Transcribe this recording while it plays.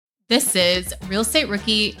This is Real Estate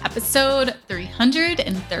Rookie episode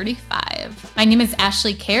 335. My name is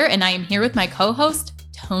Ashley Kerr, and I am here with my co-host,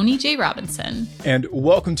 Tony J. Robinson. And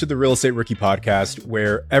welcome to the Real Estate Rookie podcast,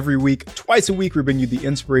 where every week, twice a week, we bring you the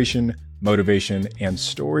inspiration, motivation, and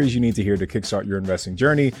stories you need to hear to kickstart your investing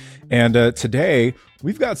journey. And today,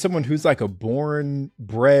 we've got someone who's like a born,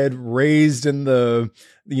 bred, raised in the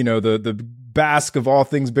bask of all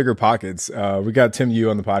things bigger pockets. We got Tim Yu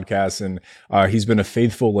on the podcast, and he's been a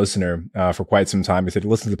faithful listener for quite some time. He said he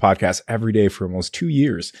listens to the podcast every day for almost 2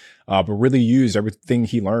 years, but really used everything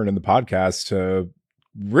he learned in the podcast to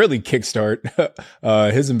really kickstart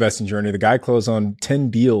his investing journey. The guy closed on 10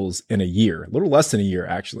 deals in a year, a little less than a year,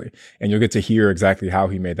 actually. And you'll get to hear exactly how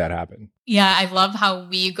he made that happen. Yeah, I love how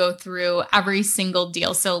we go through every single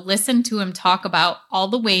deal. So listen to him talk about all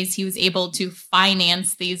the ways he was able to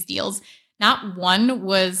finance these deals. Not one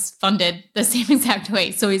was funded the same exact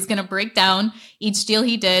way. So he's going to break down each deal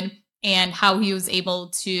he did and how he was able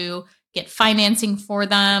to get financing for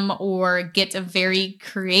them or get a very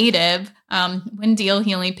creative. One deal,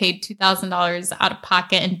 he only paid $2,000 out of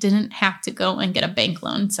pocket and didn't have to go and get a bank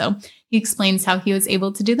loan. So he explains how he was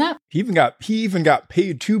able to do that. He even got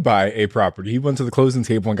paid to buy a property. He went to the closing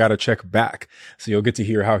table and got a check back. So you'll get to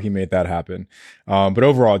hear how he made that happen. But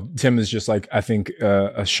overall, Tim is just like, I think,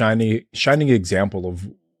 a shining example of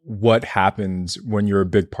what happens when you're a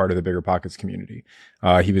big part of the Bigger Pockets community.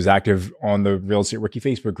 He was active on the Real Estate Rookie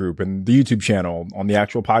Facebook group and the YouTube channel, on the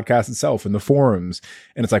actual podcast itself and the forums.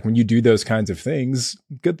 And it's like, when you do those kinds of things,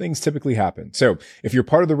 good things typically happen. So if you're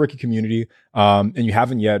part of the Rookie community, and you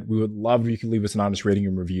haven't yet, we would love if you could leave us an honest rating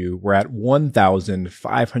and review. We're at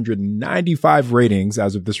 1,595 ratings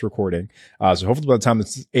as of this recording. So hopefully by the time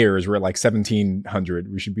this airs, we're at like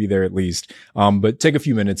 1,700. We should be there at least. But take a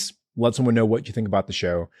few minutes. Let someone know what you think about the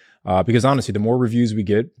show. Because honestly, the more reviews we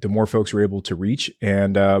get, the more folks we're able to reach.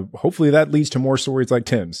 And hopefully that leads to more stories like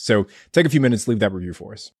Tim's. So take a few minutes, leave that review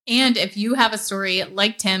for us. And if you have a story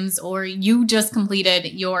like Tim's, or you just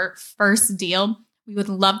completed your first deal, we would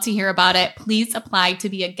love to hear about it. Please apply to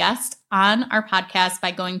be a guest on our podcast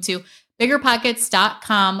by going to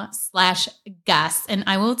biggerpockets.com/guest. And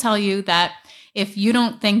I will tell you that if you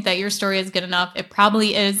don't think that your story is good enough, it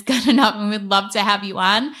probably is good enough, and we'd love to have you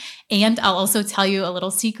on. And I'll also tell you a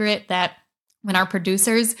little secret that when our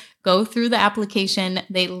producers go through the application,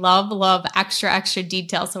 they love extra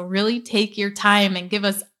detail. So really take your time and give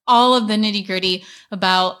us all of the nitty gritty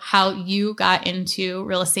about how you got into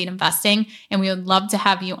real estate investing. And we would love to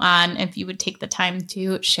have you on if you would take the time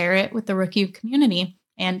to share it with the Rookie community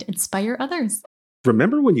and inspire others.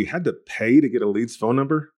 Remember when you had to pay to get a lead's phone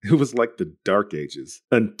number? It was like the dark ages,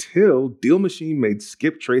 until Deal Machine made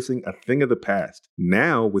skip tracing a thing of the past.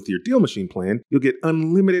 Now, with your Deal Machine plan, you'll get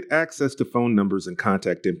unlimited access to phone numbers and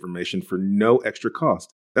contact information for no extra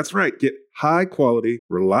cost. That's right, get high-quality,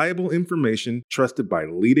 reliable information trusted by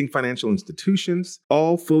leading financial institutions,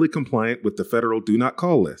 all fully compliant with the federal Do Not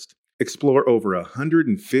Call list. Explore over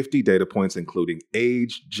 150 data points, including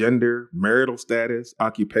age, gender, marital status,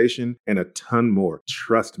 occupation, and a ton more.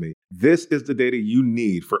 Trust me, this is the data you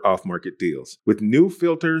need for off-market deals. With new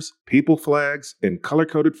filters, people flags, and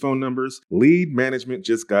color-coded phone numbers, lead management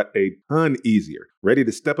just got a ton easier. Ready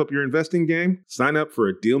to step up your investing game? Sign up for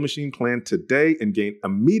a Deal Machine plan today and gain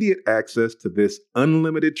immediate access to this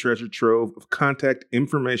unlimited treasure trove of contact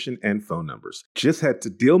information and phone numbers. Just head to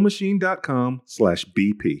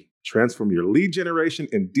dealmachine.com/BP. Transform your lead generation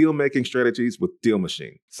and deal-making strategies with Deal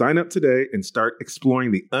Machine. Sign up today and start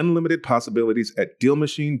exploring the unlimited possibilities at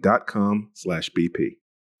dealmachine.com/BP.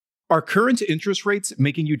 Are current interest rates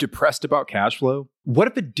making you depressed about cash flow? What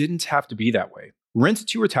if it didn't have to be that way? Rent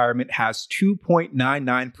to Retirement has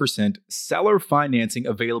 2.99% seller financing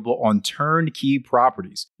available on turnkey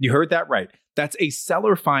properties. You heard that right. That's a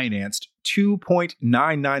seller-financed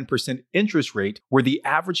 2.99% interest rate where the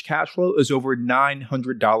average cash flow is over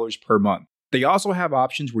 $900 per month. They also have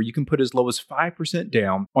options where you can put as low as 5%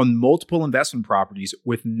 down on multiple investment properties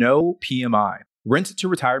with no PMI. Rent to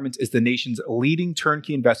Retirement is the nation's leading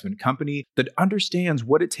turnkey investment company that understands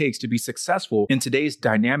what it takes to be successful in today's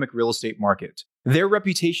dynamic real estate market. Their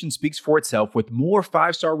reputation speaks for itself with more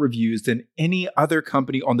 5-star reviews than any other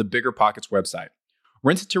company on the Bigger Pockets website.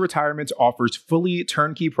 Rent to Retirement offers fully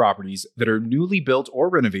turnkey properties that are newly built or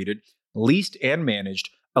renovated, leased and managed,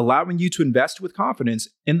 allowing you to invest with confidence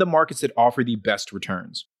in the markets that offer the best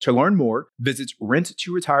returns. To learn more, visit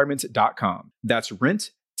renttoretirement.com. That's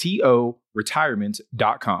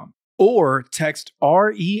renttoretirement.com. Or text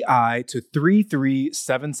REI to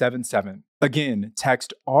 33777. Again,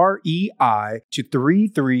 text REI to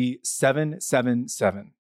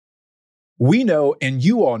 33777. We know, and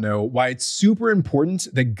you all know, why it's super important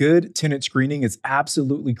that good tenant screening is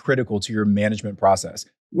absolutely critical to your management process.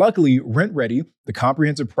 Luckily, RentRedi, the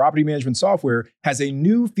comprehensive property management software, has a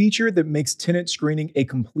new feature that makes tenant screening a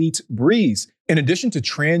complete breeze. In addition to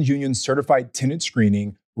TransUnion certified tenant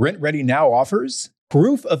screening, RentRedi now offers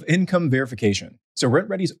proof of income verification. So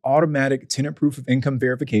RentRedi's automatic tenant proof of income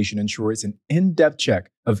verification ensures an in-depth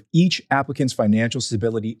check of each applicant's financial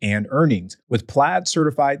stability and earnings. With Plaid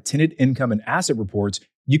certified tenant income and asset reports,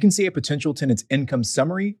 you can see a potential tenant's income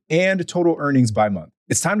summary and total earnings by month.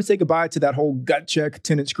 It's time to say goodbye to that whole gut check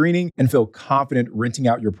tenant screening and feel confident renting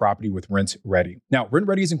out your property with RentRedi. Now,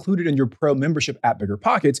 RentRedi is included in your pro membership at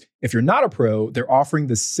BiggerPockets. If you're not a pro, they're offering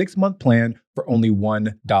the 6-month plan for only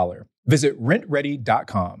 $1. Visit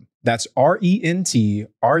rentredi.com. That's RentRedi.com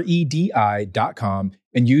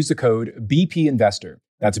and use the code BP Investor.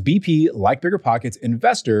 That's BP, like BiggerPockets,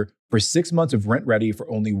 Investor for 6 months of RentRedi for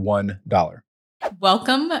only $1.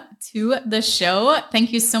 Welcome to the show.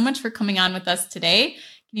 Thank you so much for coming on with us today.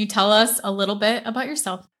 Can you tell us a little bit about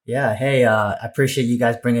yourself? Yeah. Hey, I appreciate you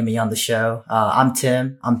guys bringing me on the show. I'm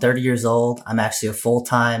Tim. I'm 30 years old. I'm actually a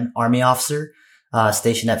full-time Army officer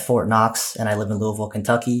stationed at Fort Knox, and I live in Louisville,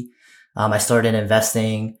 Kentucky. I started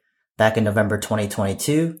investing back in November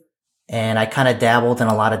 2022, and I kind of dabbled in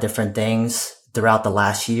a lot of different things throughout the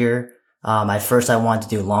last year. At first, I wanted to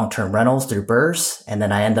do long-term rentals through BRRRRs, and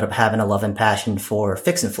then I ended up having a love and passion for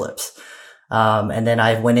fix and flips. And then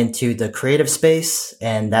I went into the creative space,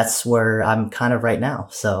 and that's where I'm kind of right now.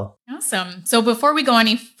 So awesome. So before we go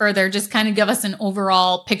any further, just kind of give us an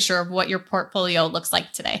overall picture of what your portfolio looks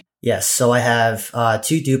like today. Yes. So I have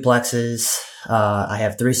 2 duplexes. I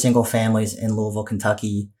have 3 single families in Louisville,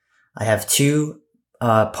 Kentucky. I have 2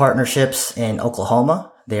 partnerships in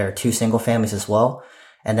Oklahoma. They are 2 single families as well.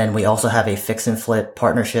 And then we also have a fix and flip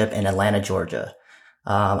partnership in Atlanta, Georgia.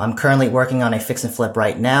 I'm currently working on a fix and flip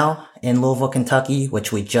right now in Louisville, Kentucky,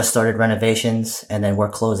 which we just started renovations, and then we're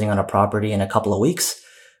closing on a property in a couple of weeks,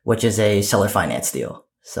 which is a seller finance deal.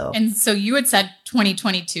 So you had said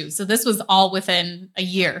 2022. So this was all within a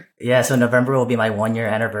year. Yeah. So November will be my 1-year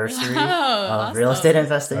anniversary of awesome. Real estate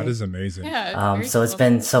investing. That is amazing. Yeah, so it's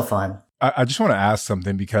been so fun. I just want to ask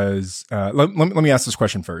something because let me ask this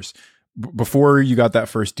question first. Before you got that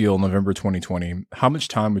first deal in November 2020, how much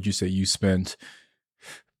time would you say you spent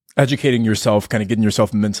educating yourself, kind of getting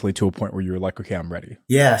yourself mentally to a point where you were like, okay, I'm ready?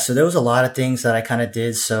 Yeah. So there was a lot of things that I kind of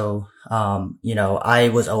did. So, I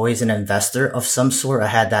was always an investor of some sort. I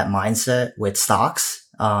had that mindset with stocks.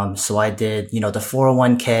 So I did, the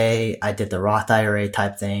 401k, I did the Roth IRA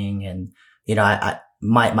type thing. And,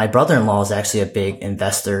 my brother-in-law is actually a big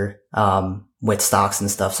investor, with stocks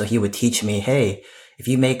and stuff. So he would teach me, hey, if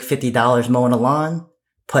you make $50 mowing a lawn,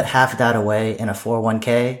 put half of that away in a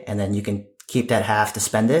 401k, and then you can keep that half to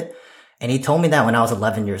spend it. And he told me that when I was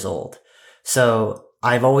 11 years old. So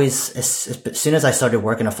I've always, as soon as I started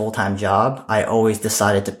working a full-time job, I always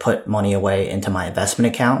decided to put money away into my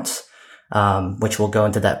investment accounts, which we'll go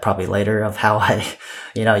into that probably later of how I,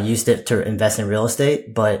 used it to invest in real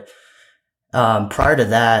estate. But prior to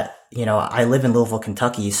that, I live in Louisville,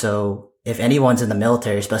 Kentucky. So if anyone's in the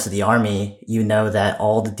military, especially the Army, you know that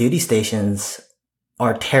all the duty stations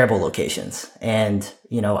are terrible locations. And,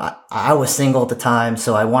 I was single at the time,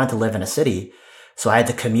 so I wanted to live in a city. So I had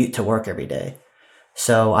to commute to work every day.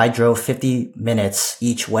 So I drove 50 minutes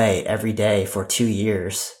each way every day for 2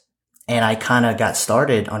 years. And I kind of got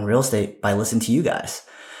started on real estate by listening to you guys.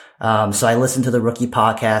 So I listened to the Rookie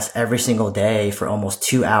podcast every single day for almost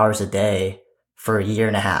 2 hours a day for a year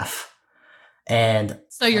and a half. And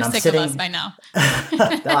so you're sick of us by now. No,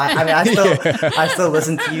 I still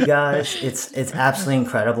listen to you guys. It's absolutely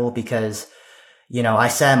incredible because, I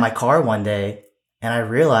sat in my car one day and I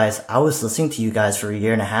realized I was listening to you guys for a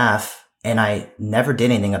year and a half and I never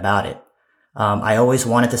did anything about it. I always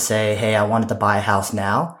wanted to say, hey, I wanted to buy a house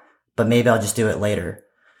now, but maybe I'll just do it later.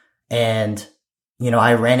 And,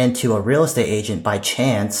 I ran into a real estate agent by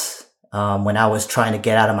chance when I was trying to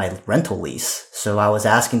get out of my rental lease. So I was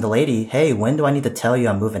asking the lady, hey, when do I need to tell you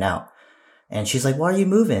I'm moving out? And she's like, why are you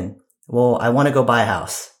moving? Well, I want to go buy a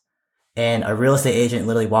house. And a real estate agent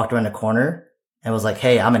literally walked around the corner and was like,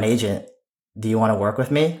 hey, I'm an agent. Do you want to work with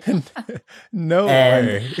me? No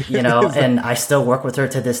way. And I still work with her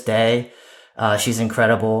to this day. She's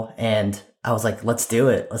incredible. And I was like, let's do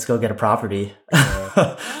it. Let's go get a property.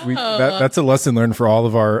 That's a lesson learned for all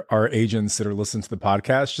of our agents that are listening to the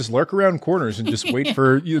podcast. Just lurk around corners and just wait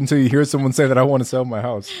until you hear someone say that I want to sell my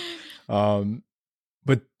house.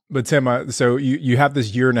 But But Tim, so you have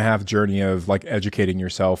this year and a half journey of like educating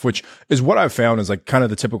yourself, which is what I've found is like kind of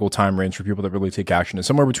the typical time range for people that really take action is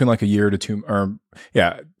somewhere between like a year to 2, or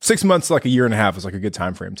 6 months, like a year and a half is like a good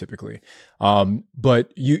time frame typically.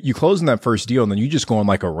 But you close in that first deal and then you just go on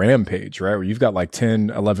like a rampage, right? Where you've got like 10,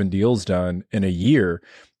 11 deals done in a year.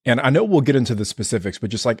 And I know we'll get into the specifics, but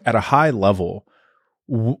just like at a high level,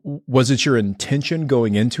 was it your intention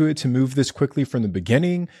going into it to move this quickly from the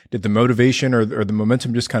beginning? Did the motivation or the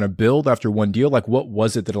momentum just kind of build after one deal? Like what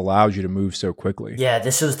was it that allowed you to move so quickly? Yeah,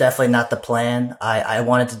 this was definitely not the plan. I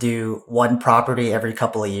wanted to do one property every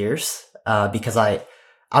couple of years because I'm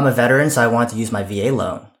a veteran, so I wanted to use my VA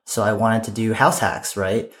loan. So I wanted to do house hacks,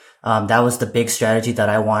 right? That was the big strategy that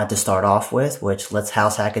I wanted to start off with, which let's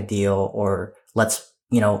house hack a deal or let's,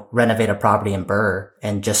 renovate a property in Burr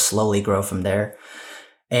and just slowly grow from there.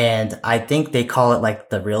 And I think they call it like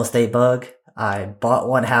the real estate bug. I bought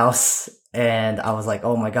one house and I was like,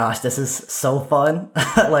 oh my gosh, this is so fun.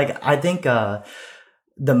 Like, I think, the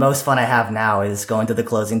most fun I have now is going to the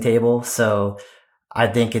closing table. So I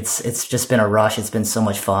think it's just been a rush. It's been so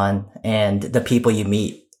much fun. And the people you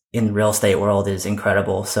meet in the real estate world is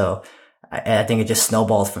incredible. So I think it just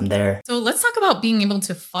snowballed from there. So let's talk about being able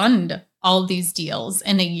to fund all these deals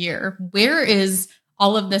in a year. Where is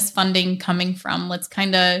all of this funding coming from? Let's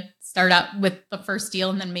kind of start out with the first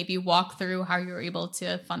deal and then maybe walk through how you were able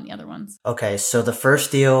to fund the other ones. Okay. So the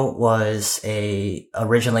first deal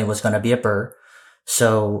originally was going to be a Burr.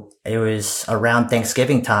 So it was around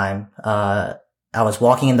Thanksgiving time. I was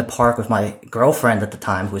walking in the park with my girlfriend at the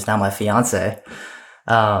time, who is now my fiance.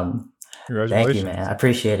 Congratulations. Thank you, man. I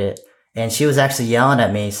appreciate it. And she was actually yelling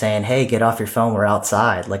at me saying, hey, get off your phone. We're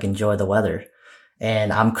outside. Like, enjoy the weather.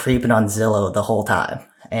 And I'm creeping on Zillow the whole time.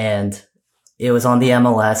 And it was on the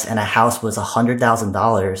MLS and a house was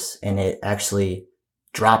 $100,000 and it actually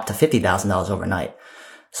dropped to $50,000 overnight.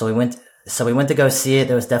 So we went to go see it.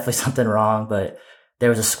 There was definitely something wrong, but there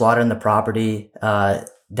was a squatter in the property,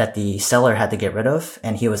 that the seller had to get rid of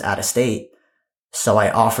and he was out of state. So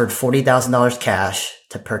I offered $40,000 cash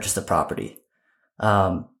to purchase the property.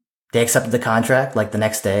 They accepted the contract like the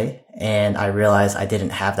next day and I realized I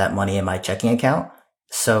didn't have that money in my checking account.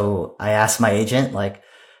 So I asked my agent like,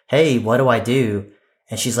 hey, what do I do?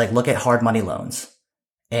 And she's like, look at hard money loans.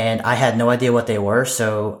 And I had no idea what they were.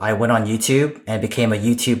 So I went on YouTube and became a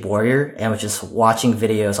YouTube warrior and was just watching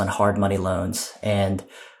videos on hard money loans. And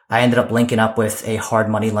I ended up linking up with a hard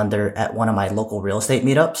money lender at one of my local real estate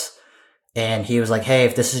meetups. And he was like, hey,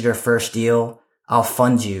 if this is your first deal, I'll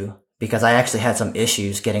fund you. Because I actually had some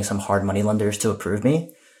issues getting some hard money lenders to approve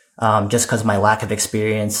me, just because of my lack of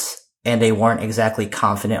experience and they weren't exactly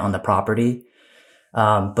confident on the property.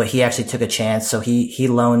 But he actually took a chance. So he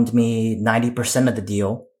loaned me 90% of the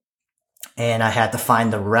deal and I had to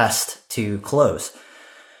find the rest to close.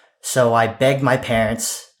 So I begged my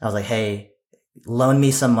parents. I was like, hey, loan me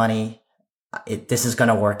some money. This is going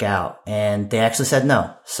to work out. And they actually said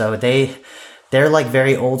no. So they're like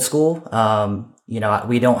very old school.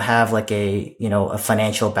 We don't have like a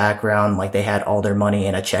financial background. Like they had all their money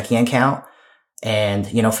in a checking account and,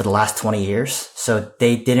 for the last 20 years. So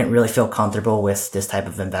they didn't really feel comfortable with this type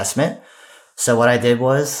of investment. So what I did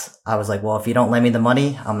was I was like, well, if you don't lend me the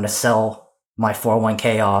money, I'm going to sell my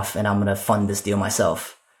 401k off and I'm going to fund this deal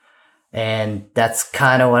myself. And that's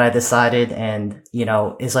kind of what I decided. And,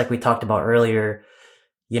 it's like we talked about earlier,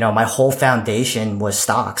 my whole foundation was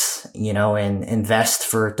stocks, and invest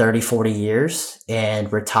for 30, 40 years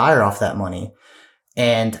and retire off that money.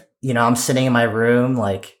 And, I'm sitting in my room,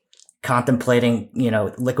 like contemplating,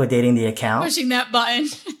 liquidating the account. Pushing that button.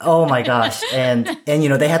 Oh my gosh. And,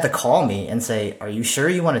 they had to call me and say, are you sure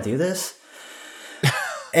you want to do this?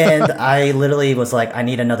 And I literally was like, I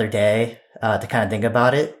need another day, to kind of think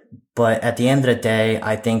about it. But at the end of the day,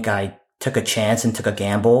 I think I took a chance and took a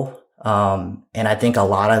gamble. And I think a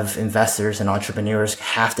lot of investors and entrepreneurs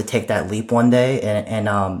have to take that leap one day. And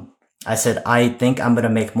I said, I think I'm going to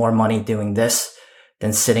make more money doing this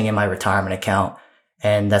than sitting in my retirement account.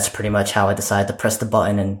 And that's pretty much how I decided to press the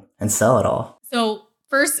button and sell it all. So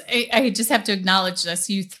first, I just have to acknowledge this.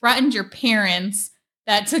 You threatened your parents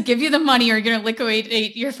that to give you the money, you're going to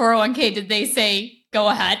liquidate your 401k. Did they say, go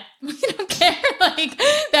ahead? We don't care. Like,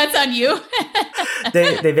 that's on you.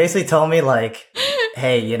 They basically told me like,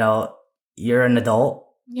 hey, you're an adult.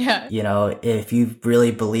 Yeah. If you really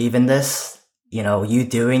believe in this, you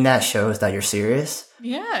doing that shows that you're serious.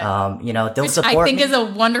 Yeah. They'll Which support I think me. is a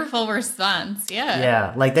wonderful response. Yeah.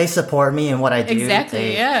 Yeah. Like they support me in what I do.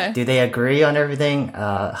 Exactly. Yeah. Do they agree on everything?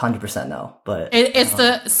 100% no. But it's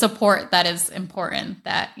the support that is important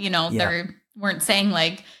that, Yeah. they weren't saying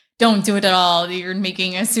like, don't do it at all. You're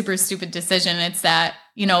making a super stupid decision. It's that,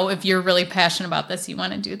 if you're really passionate about this, you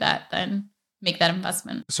want to do that, then make that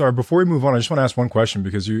investment. Sorry, before we move on, I just want to ask one question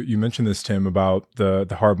because you mentioned this, Tim, about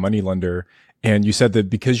the hard money lender. And you said that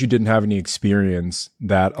because you didn't have any experience,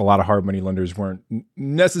 that a lot of hard money lenders weren't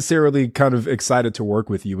necessarily kind of excited to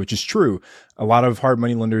work with you, which is true. A lot of hard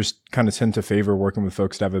money lenders kind of tend to favor working with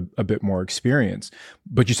folks that have a bit more experience.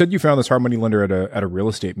 But you said you found this hard money lender at a real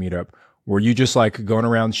estate meetup. Were you just like going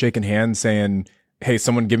around shaking hands saying, hey,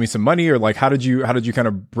 someone give me some money? Or like, how did you kind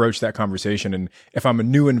of broach that conversation? And if I'm a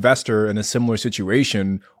new investor in a similar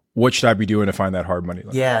situation, what should I be doing to find that hard money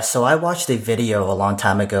lender? Yeah, so I watched a video a long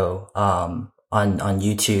time ago on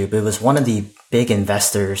YouTube. It was one of the big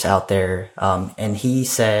investors out there, and he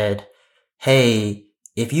said, hey,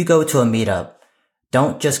 if you go to a meetup,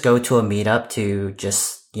 don't just go to a meetup to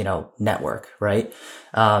just, network, right?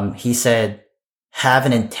 He said, have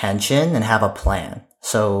an intention and have a plan.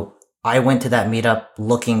 So I went to that meetup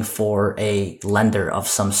looking for a lender of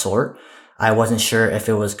some sort. I wasn't sure if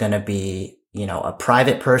it was going to be a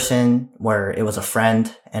private person where it was a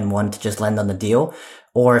friend and wanted to just lend on the deal,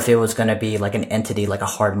 or if it was going to be like an entity, like a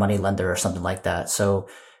hard money lender or something like that. So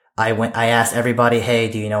I asked everybody,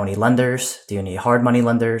 hey, do you know any lenders? Do you need hard money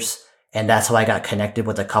lenders? And that's how I got connected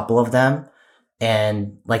with a couple of them.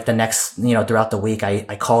 And like the next, throughout the week,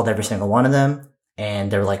 I called every single one of them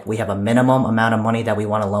and they're like, we have a minimum amount of money that we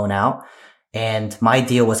want to loan out. And my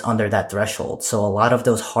deal was under that threshold. So a lot of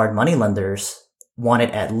those hard money lenders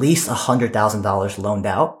wanted at least $100,000 loaned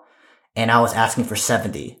out, and I was asking for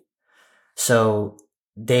 70. So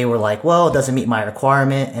they were like, well, it doesn't meet my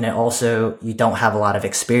requirement. And it also, you don't have a lot of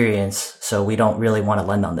experience. So we don't really want to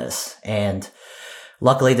lend on this. And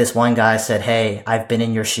luckily this one guy said, hey, I've been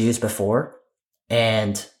in your shoes before.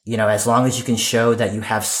 And, as long as you can show that you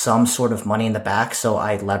have some sort of money in the back. So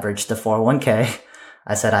I leveraged the 401k.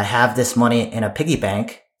 I said, I have this money in a piggy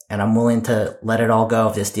bank and I'm willing to let it all go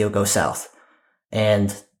if this deal goes south.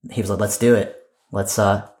 And he was like, let's do it. Let's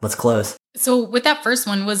close. So with that first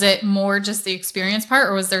one, was it more just the experience part,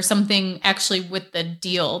 or was there something actually with the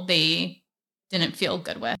deal they didn't feel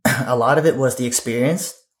good with? A lot of it was the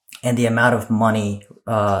experience and the amount of money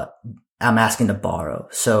I'm asking to borrow.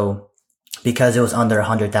 So because it was under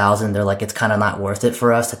 100,000, they're like, it's kind of not worth it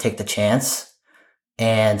for us to take the chance.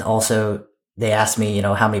 And also they asked me,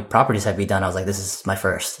 how many properties have you done? I was like, this is my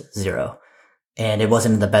first, 0. And it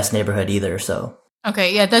wasn't in the best neighborhood either. So.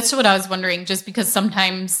 Okay. Yeah. That's what I was wondering, just because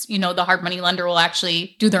sometimes, the hard money lender will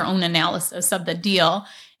actually do their own analysis of the deal,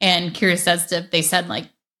 and curious as to if they said like,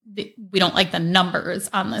 we don't like the numbers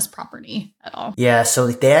on this property at all. Yeah. So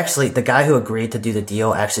the guy who agreed to do the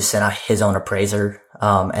deal actually sent out his own appraiser.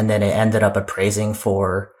 And then it ended up appraising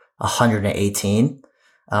for 118.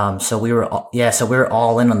 So we were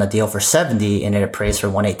all in on the deal for 70 and it appraised for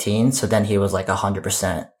 118. So then he was like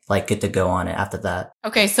 100%. Like good to go on it after that.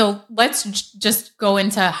 Okay, so let's just go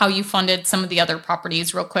into how you funded some of the other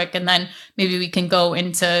properties real quick, and then maybe we can go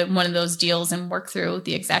into one of those deals and work through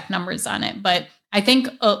the exact numbers on it. But I think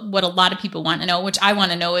what a lot of people want to know, which I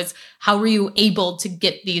want to know, is how were you able to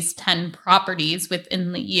get these 10 properties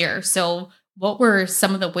within the year? So what were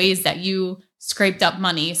some of the ways that you scraped up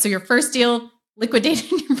money? So your first deal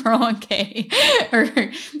liquidated your 401k, or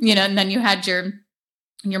and then you had your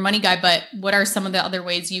money guy, but what are some of the other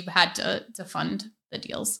ways you've had to fund the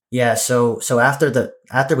deals? Yeah. So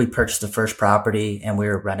after we purchased the first property and we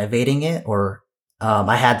were renovating it,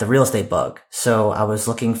 I had the real estate bug. So I was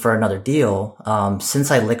looking for another deal.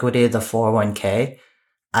 Since I liquidated the 401k,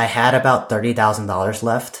 I had about $30,000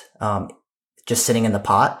 left, just sitting in the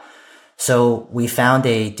pot. So we found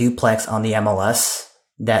a duplex on the MLS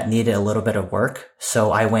that needed a little bit of work.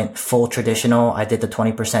 So I went full traditional. I did the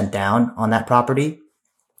 20% down on that property.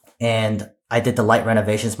 And I did the light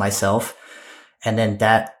renovations myself. And then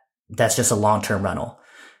that's just a long-term rental.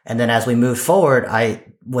 And then as we moved forward, I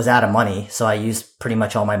was out of money. So I used pretty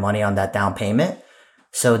much all my money on that down payment.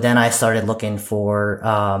 So then I started looking for,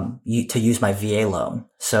 to use my VA loan.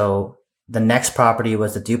 So the next property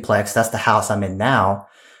was the duplex. That's the house I'm in now.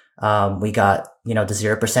 We got, the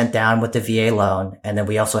 0% down with the VA loan. And then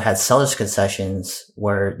we also had seller's concessions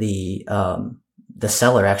where the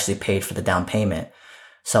seller actually paid for the down payment.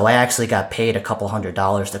 So I actually got paid a couple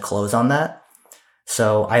 $100s to close on that.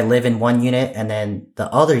 So I live in one unit, and then the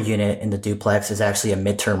other unit in the duplex is actually a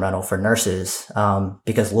midterm rental for nurses,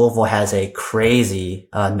 because Louisville has a crazy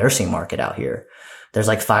nursing market out here. There's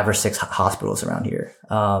like 5 or 6 hospitals around here.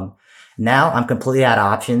 Now I'm completely out of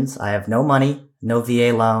options. I have no money, no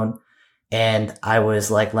VA loan. And I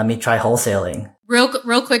was like, let me try wholesaling.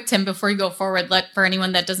 Real quick, Tim, before you go forward, for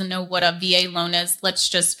anyone that doesn't know what a VA loan is, let's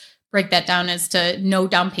just break that down as to no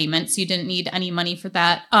down payment. So you didn't need any money for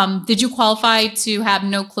that. Did you qualify to have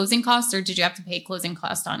no closing costs, or did you have to pay closing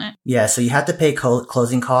costs on it? Yeah, so you have to pay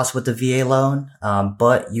closing costs with the VA loan,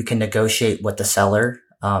 but you can negotiate with the seller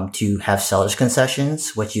to have seller's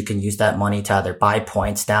concessions, which you can use that money to either buy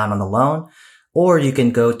points down on the loan, or you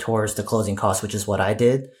can go towards the closing costs, which is what I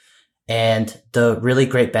did. And the really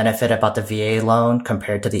great benefit about the VA loan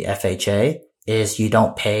compared to the FHA is you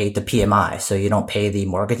don't pay the PMI. So you don't pay the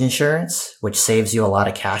mortgage insurance, which saves you a lot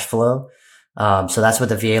of cash flow. So that's what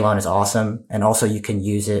the VA loan is awesome. And also you can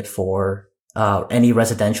use it for any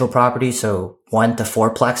residential property. So 1 to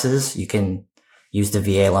 4 plexes, you can use the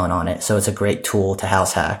VA loan on it. So it's a great tool to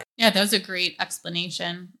house hack. Yeah, that was a great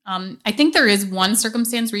explanation. I think there is one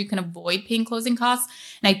circumstance where you can avoid paying closing costs.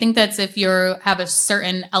 And I think that's if you have a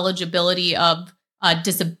certain eligibility of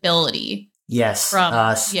disability. Yes.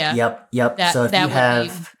 Yeah. Yep. That, so if that you would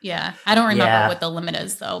have, I don't remember Yeah. what the limit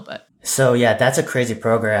is though, but so yeah, that's a crazy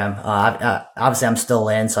program. Obviously I'm still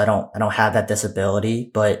in, so I don't have that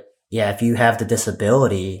disability, but yeah, if you have the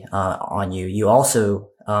disability, on you, you also,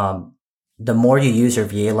 the more you use your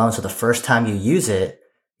VA loan, so the first time you use it,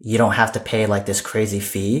 you don't have to pay like this crazy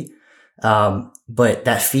fee. But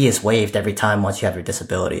that fee is waived every time once you have your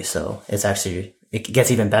disability. So it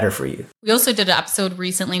gets even better for you. we also did an episode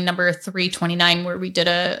recently, number 329, where we did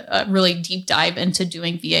a really deep dive into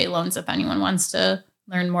doing VA loans if anyone wants to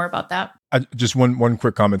learn more about that. Just one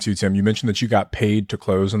quick comment too, Tim. You mentioned that you got paid to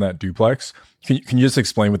close on that duplex. Can you just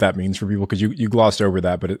explain what that means for people? Because you glossed over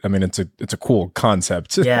that, but it's a cool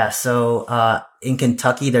concept. Yeah. So in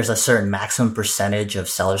Kentucky, there's a certain maximum percentage of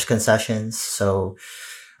seller's concessions. So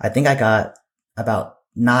I think I got about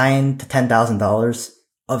 $9,000 to $10,000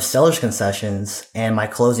 of seller's concessions, and my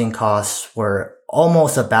closing costs were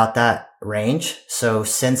almost about that range. So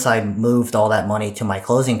since I moved all that money to my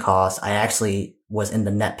closing costs, I actually was in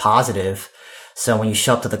the net positive. So when you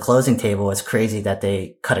show up to the closing table, it's crazy that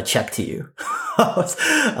they cut a check to you.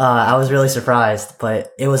 I was really surprised,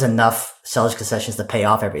 but it was enough seller's concessions to pay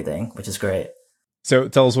off everything, which is great. So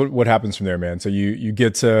tell us what happens from there, man. So you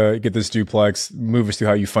get this duplex. Move us through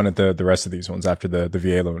how you funded the rest of these ones after the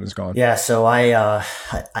VA loan is gone. Yeah. So I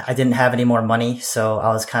didn't have any more money. So I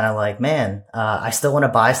was kind of like, man, I still want to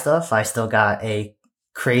buy stuff. I still got a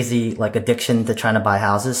crazy like addiction to trying to buy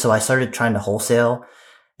houses. So I started trying to wholesale,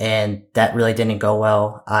 and that really didn't go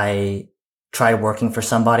well. I tried working for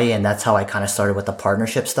somebody, and that's how I kind of started with the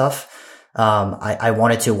partnership stuff. I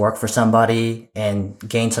wanted to work for somebody and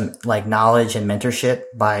gain some like knowledge and mentorship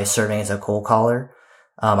by serving as a cold caller.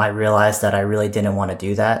 I realized that I really didn't want to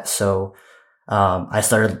do that. So, I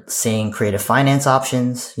started seeing creative finance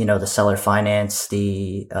options, the seller finance,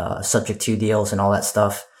 the, subject to deals and all that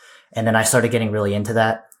stuff. And then I started getting really into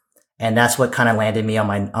that. And that's what kind of landed me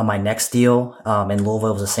on my next deal. In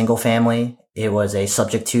Louisville, it was a single family. It was a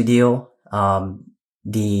subject to deal. Then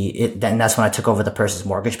that's when I took over the person's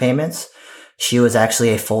mortgage payments. She was actually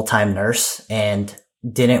a full-time nurse and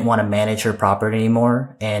didn't want to manage her property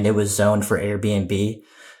anymore. And it was zoned for Airbnb.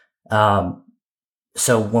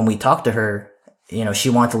 So when we talked to her, she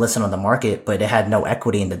wanted to listen on the market, but it had no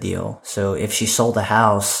equity in the deal. So if she sold the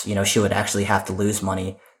house, she would actually have to lose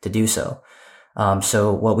money to do so.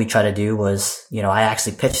 So what we tried to do was, I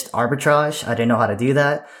actually pitched arbitrage. I didn't know how to do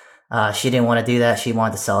that. She didn't want to do that. She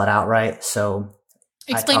wanted to sell it outright. So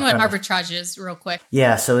explain what arbitrage is real quick.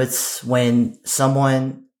 Yeah. So it's when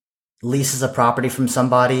someone leases a property from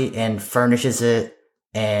somebody and furnishes it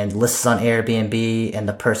and lists it on Airbnb, and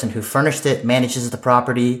the person who furnished it manages the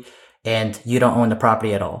property, and you don't own the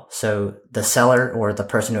property at all. So the seller or the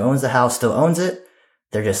person who owns the house still owns it.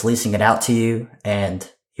 They're just leasing it out to you, and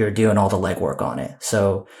you're doing all the legwork on it.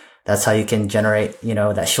 So that's how you can generate,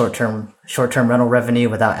 that short-term rental revenue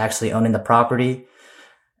without actually owning the property.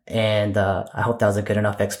 And, I hope that was a good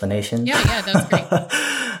enough explanation. Yeah, that was great.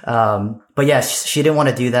 But yeah, she didn't want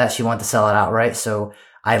to do that. She wanted to sell it outright. So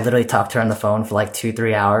I literally talked to her on the phone for like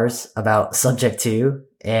 2-3 hours about subject to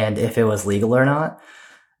and if it was legal or not.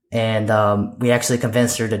 And, we actually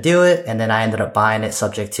convinced her to do it. And then I ended up buying it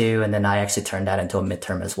subject to, and then I actually turned that into a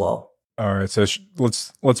midterm as well. All right, so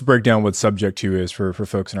let's break down what subject to is for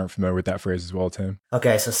folks that aren't familiar with that phrase as well, Tim.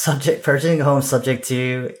 Okay, so purchasing a home subject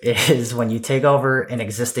to is when you take over an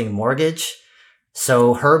existing mortgage.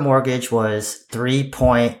 So her mortgage was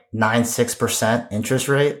 3.96% interest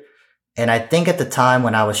rate, and I think at the time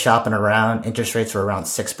when I was shopping around, interest rates were around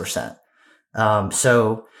 6%.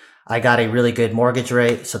 So I got a really good mortgage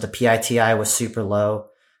rate, so the PITI was super low,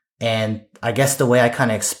 and I guess the way I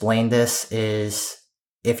kind of explain this is,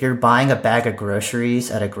 if you're buying a bag of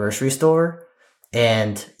groceries at a grocery store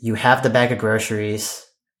and you have the bag of groceries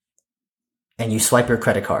and you swipe your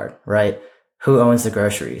credit card, right? Who owns the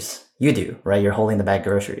groceries? You do, right? You're holding the bag of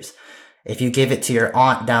groceries. If you give it to your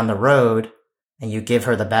aunt down the road and you give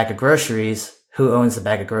her the bag of groceries, who owns the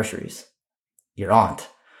bag of groceries? Your aunt.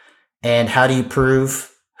 And how do you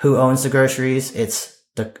prove who owns the groceries? It's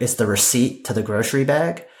the receipt to the grocery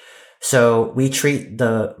bag. So we treat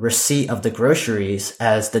the receipt of the groceries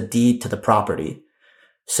as the deed to the property.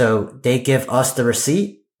 So they give us the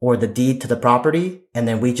receipt or the deed to the property, and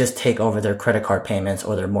then we just take over their credit card payments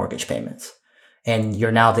or their mortgage payments. And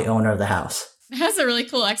you're now the owner of the house. That's a really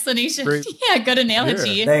cool explanation. Great. Yeah, good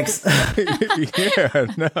analogy. Yeah. Thanks. Yeah,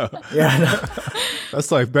 no. Yeah, no. That's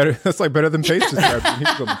like better than Pace described when he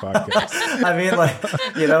was on the podcast. I mean, like,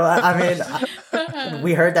 you know,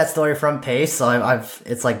 we heard that story from Pace, so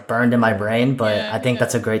it's like burned in my brain, but I think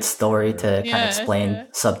that's a great story to kind of explain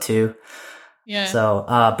sub 2. Yeah. So,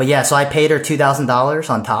 so I paid her $2,000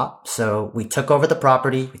 on top. So we took over the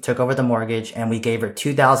property, we took over the mortgage, and we gave her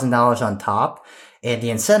 $2,000 on top. And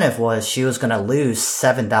the incentive was she was going to lose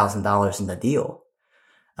 $7,000 in the deal.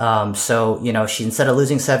 So, you know, she, instead of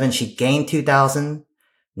losing 7, she gained 2,000.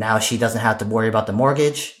 Now she doesn't have to worry about the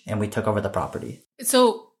mortgage, and we took over the property.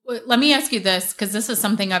 So let me ask you this, because this is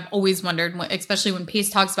something I've always wondered, especially when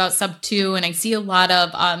Pace talks about sub 2, and I see a lot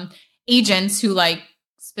of agents who like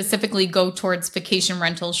specifically go towards vacation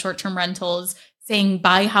rentals, short-term rentals, saying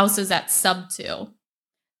buy houses at sub 2.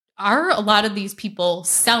 Are a lot of these people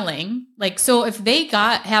selling? Like, so if they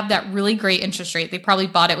have that really great interest rate, they probably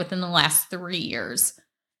bought it within the last 3 years,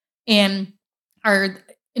 and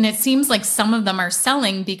it seems like some of them are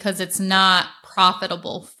selling because it's not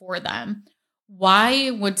profitable for them.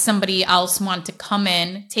 Why would somebody else want to come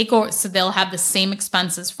in, take over, so they'll have the same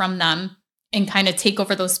expenses from them and kind of take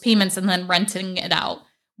over those payments and then renting it out?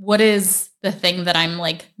 What is the thing that I'm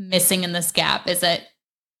like missing in this gap? Is it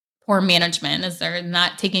poor management? Is there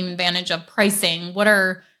not taking advantage of pricing? What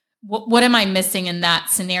am I missing in that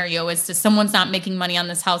scenario? Is to someone's not making money on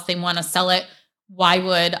this house, they want to sell it. Why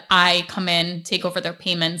would I come in, take over their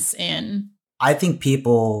payments? I think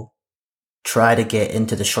people try to get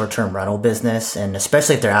into the short-term rental business, and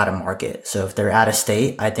especially if they're out of market. So if they're out of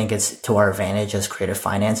state, I think it's to our advantage as creative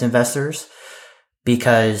finance investors,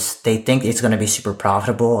 because they think it's going to be super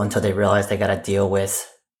profitable until they realize they got to deal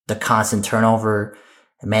with the constant turnover,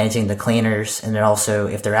 managing the cleaners. And then also,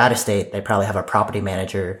 if they're out of state, they probably have a property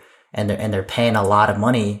manager, and they're paying a lot of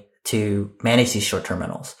money to manage these short-term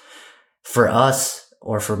rentals. For us,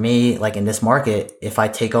 or for me, like in this market, if I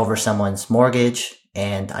take over someone's mortgage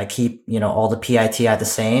and I keep, you know, all the PITI the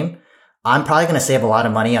same, I'm probably going to save a lot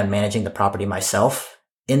of money on managing the property myself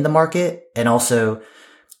in the market. And also,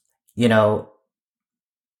 you save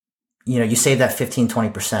that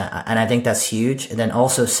 15-20%. And I think that's huge. And then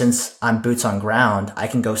also, since I'm boots on ground, I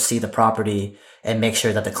can go see the property and make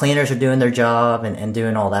sure that the cleaners are doing their job and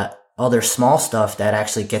doing all that other small stuff that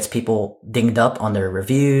actually gets people dinged up on their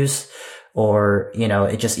reviews, or, you know,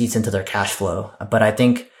 it just eats into their cash flow. But I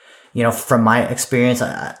think, you know, from my experience,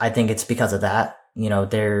 I think it's because of that. You know,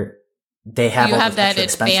 they have that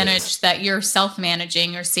advantage that you're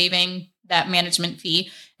self-managing, you're saving that management fee.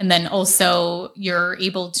 And then also you're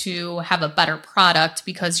able to have a better product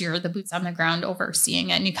because you're the boots on the ground overseeing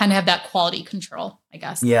it. And you kind of have that quality control, I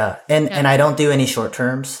guess. Yeah. And I don't do any short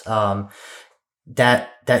terms.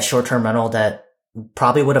 That short-term rental that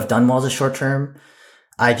probably would have done well as a short term,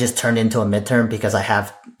 I just turned into a midterm because I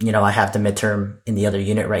have the midterm in the other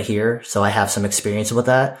unit right here. So I have some experience with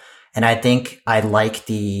that. And I think I like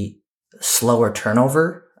the slower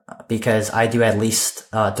turnover because I do at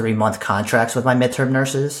least 3-month contracts with my midterm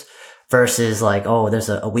nurses versus like, oh, there's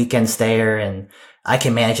a weekend stayer and I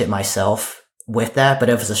can manage it myself with that. But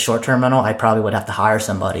if it's a short-term rental, I probably would have to hire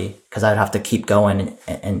somebody because I'd have to keep going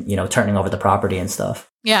and you know, turning over the property and stuff.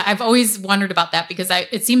 Yeah, I've always wondered about that because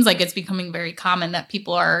it seems like it's becoming very common that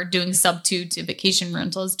people are doing sub 2 to vacation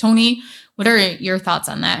rentals. Tony, what are your thoughts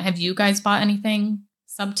on that? Have you guys bought anything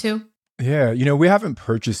sub 2? Yeah, you know, we haven't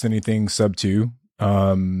purchased anything sub 2.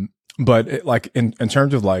 But in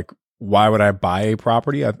terms of like, why would I buy a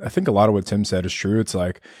property? I think a lot of what Tim said is true. It's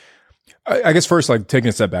like, I guess first, like taking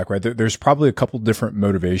a step back, right? There's probably a couple different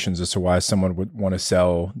motivations as to why someone would want to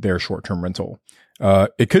sell their short-term rental.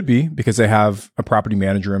 It could be because they have a property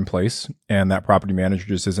manager in place and that property manager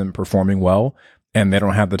just isn't performing well and they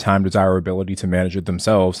don't have the time, desire, or ability to manage it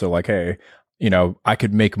themselves. So like, hey, you know, I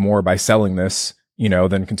could make more by selling this, you know,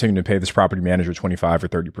 than continuing to pay this property manager 25 or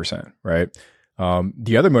 30%, right?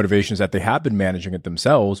 The other motivation is that they have been managing it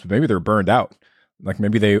themselves, but maybe they're burned out. Like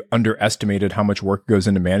maybe they underestimated how much work goes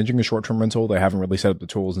into managing a short-term rental. They haven't really set up the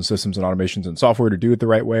tools and systems and automations and software to do it the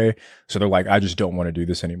right way. So they're like, I just don't want to do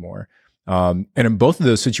this anymore. And in both of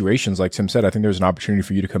those situations, like Tim said, I think there's an opportunity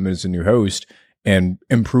for you to come in as a new host and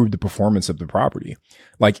improve the performance of the property.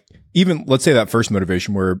 Like even let's say that first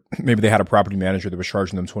motivation where maybe they had a property manager that was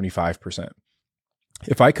charging them 25%.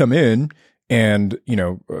 If I come in and,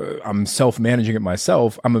 I'm self-managing it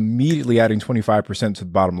myself, I'm immediately adding 25% to the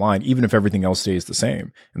bottom line, even if everything else stays the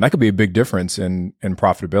same. And that could be a big difference in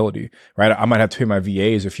profitability, right? I might have to pay my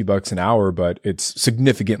VAs a few bucks an hour, but it's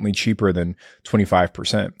significantly cheaper than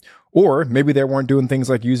 25%. Or maybe they weren't doing things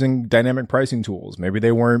like using dynamic pricing tools. Maybe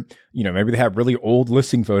they weren't, maybe they have really old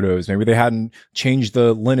listing photos. Maybe they hadn't changed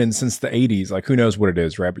the linen since the 80s. Like who knows what it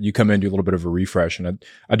is, right? But you come in, do a little bit of a refresh. And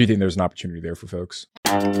I do think there's an opportunity there for folks.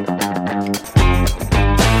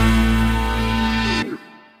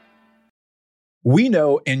 We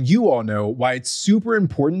know, and you all know, why it's super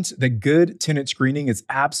important that good tenant screening is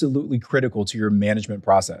absolutely critical to your management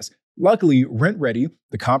process. Luckily, RentRedi,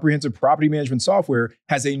 the comprehensive property management software,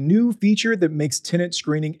 has a new feature that makes tenant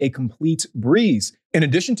screening a complete breeze. In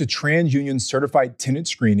addition to TransUnion certified tenant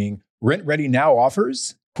screening, RentRedi now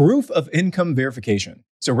offers proof of income verification.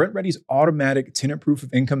 So RentRedi's automatic tenant proof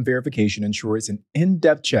of income verification ensures an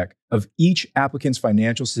in-depth check of each applicant's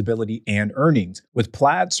financial stability and earnings. With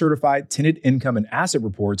Plaid certified tenant income and asset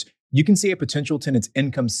reports, you can see a potential tenant's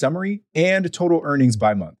income summary and total earnings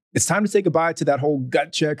by month. It's time to say goodbye to that whole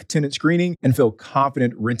gut check tenant screening and feel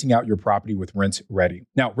confident renting out your property with RentRedi.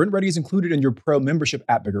 Now, RentRedi is included in your pro membership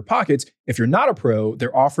at BiggerPockets. If you're not a pro,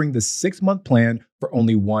 they're offering the 6-month plan for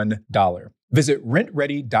only $1. Visit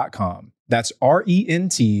rentredi.com. That's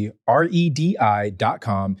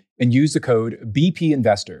RentRedi.com and use the code BP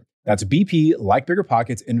Investor. That's BP, like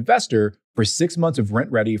BiggerPockets, Investor for 6 months of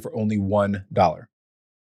RentRedi for only $1.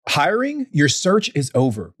 Hiring? Your search is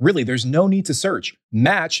over. Really, there's no need to search.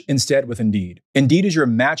 Match instead with Indeed. Indeed is your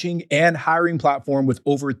matching and hiring platform with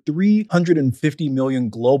over 350 million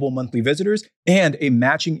global monthly visitors and a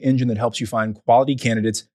matching engine that helps you find quality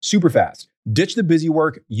candidates super fast. Ditch the busy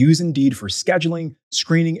work. Use Indeed for scheduling,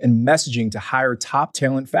 screening, and messaging to hire top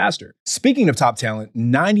talent faster. Speaking of top talent,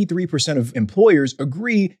 93% of employers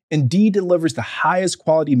agree Indeed delivers the highest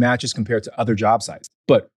quality matches compared to other job sites.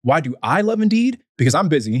 But why do I love Indeed? Because I'm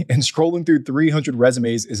busy and scrolling through 300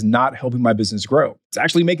 resumes is not helping my business grow. It's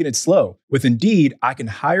actually making it slow. With Indeed, I can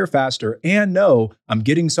hire faster and know I'm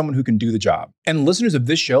getting someone who can do the job. And listeners of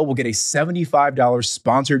this show will get a $75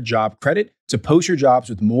 sponsored job credit to post your jobs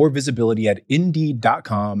with more visibility at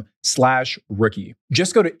Indeed.com/rookie.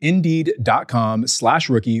 Just go to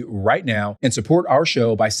Indeed.com/rookie right now and support our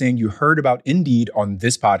show by saying you heard about Indeed on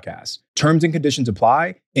this podcast. Terms and conditions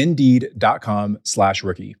apply.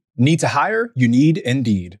 Indeed.com/rookie. Need to hire? You need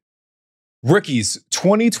Indeed. Rookies,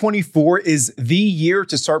 2024 is the year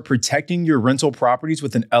to start protecting your rental properties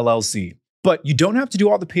with an LLC. But you don't have to do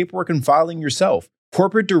all the paperwork and filing yourself.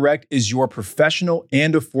 Corporate Direct is your professional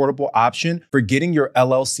and affordable option for getting your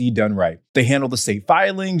LLC done right. They handle the state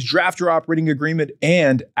filings, draft your operating agreement,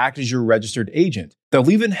 and act as your registered agent.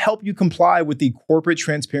 They'll even help you comply with the Corporate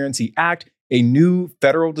Transparency Act, a new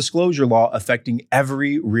federal disclosure law affecting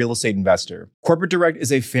every real estate investor. Corporate Direct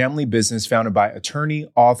is a family business founded by attorney,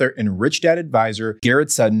 author, and rich dad advisor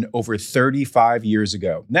Garrett Sutton over 35 years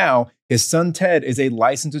ago. Now, his son Ted is a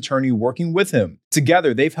licensed attorney working with him.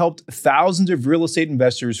 Together, they've helped thousands of real estate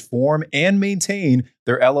investors form and maintain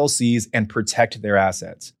their LLCs and protect their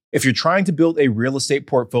assets. If you're trying to build a real estate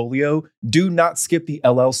portfolio, do not skip the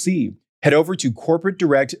LLC. Head over to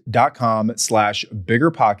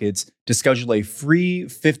corporatedirect.com/biggerpockets to schedule a free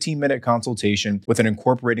 15-minute consultation with an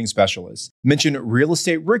incorporating specialist. Mention Real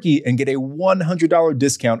Estate Rookie and get a $100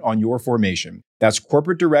 discount on your formation. That's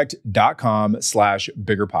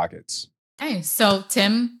corporatedirect.com/biggerpockets. Okay, so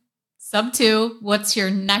Tim, sub 2, what's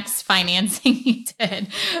your next financing you did?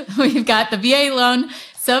 We've got the VA loan,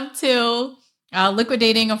 sub 2,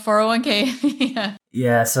 liquidating a 401k.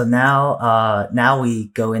 Yeah. So now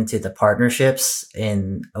we go into the partnerships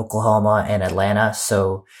in Oklahoma and Atlanta.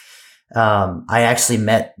 So, I actually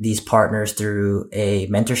met these partners through a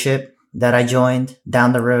mentorship that I joined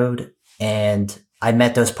down the road, and I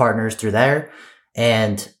met those partners through there.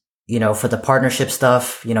 And, for the partnership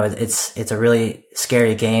stuff, it's a really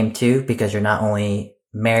scary game too, because you're not only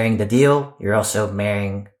marrying the deal, you're also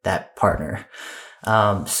marrying that partner.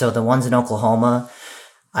 So the ones in Oklahoma,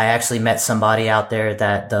 I actually met somebody out there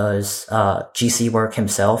that does GC work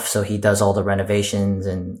himself. So he does all the renovations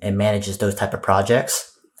and manages those type of projects.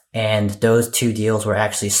 And those 2 deals were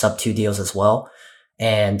actually sub 2 deals as well.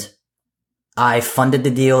 And I funded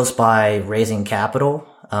the deals by raising capital.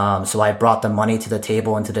 So I brought the money to the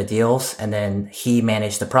table into the deals, and then he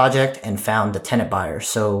managed the project and found the tenant buyer.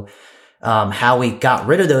 So How we got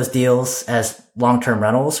rid of those deals as long-term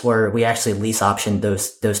rentals were we actually lease optioned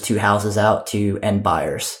those two houses out to end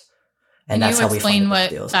buyers. And Can that's you how we explain funded those what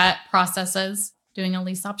deals. that process is, doing a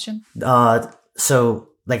lease option? So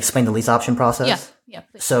like explain the lease option process? Yeah,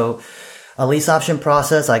 please. So a lease option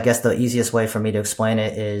process, I guess the easiest way for me to explain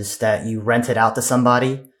it is that you rent it out to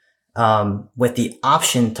somebody with the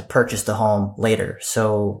option to purchase the home later.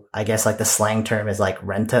 So I guess like the slang term is like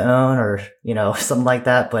rent to own or, something like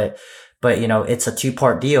that. But, it's a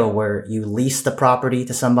 2-part deal where you lease the property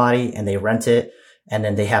to somebody and they rent it. And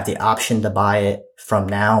then they have the option to buy it from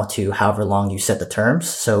now to however long you set the terms.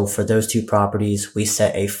 So for those 2 properties, we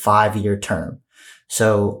set a 5-year term.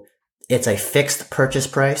 So it's a fixed purchase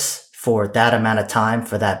price for that amount of time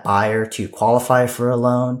for that buyer to qualify for a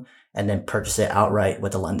loan and then purchase it outright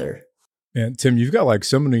with the lender. And Tim, you've got like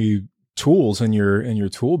so many tools in your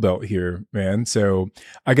tool belt here, man. So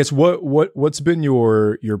I guess what's been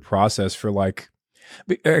your process for like,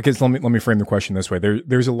 I guess let me frame the question this way.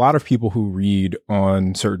 There's a lot of people who read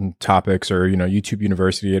on certain topics or, YouTube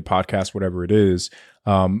University, podcast, whatever it is.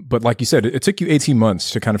 But like you said, it took you 18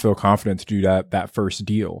 months to kind of feel confident to do that first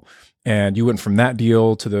deal. And you went from that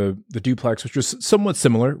deal to the duplex, which was somewhat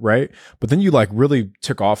similar, right? But then you like really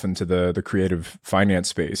took off into the creative finance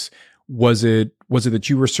space. Was it that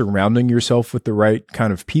you were surrounding yourself with the right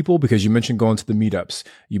kind of people? Because you mentioned going to the meetups,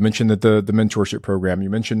 you mentioned that the mentorship program, you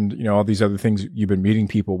mentioned, all these other things, you've been meeting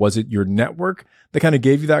people. Was it your network that kind of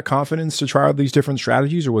gave you that confidence to try out these different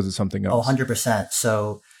strategies, or was it something else? 100%.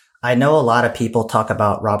 So I know a lot of people talk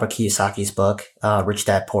about Robert Kiyosaki's book, Rich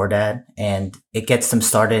Dad, Poor Dad, and it gets them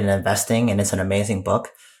started in investing, and it's an amazing book.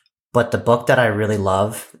 But the book that I really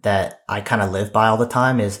love that I kind of live by all the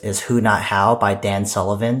time is Who Not How by Dan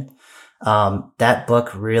Sullivan. That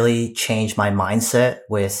book really changed my mindset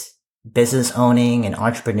with business owning and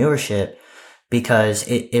entrepreneurship because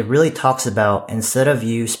it really talks about instead of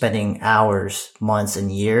you spending hours, months,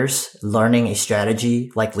 and years learning a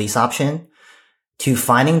strategy like lease option, to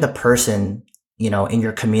finding the person, in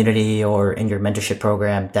your community or in your mentorship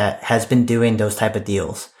program that has been doing those type of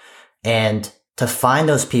deals and to find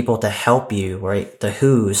those people to help you, right? The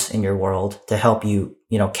who's in your world to help you,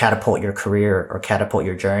 catapult your career or catapult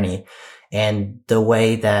your journey. And the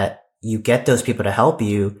way that you get those people to help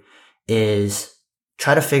you is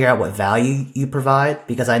try to figure out what value you provide.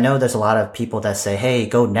 Because I know there's a lot of people that say, hey,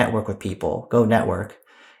 go network with people, go network.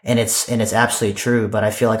 And it's absolutely true. But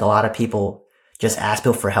I feel like a lot of people just ask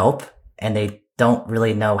people for help and they don't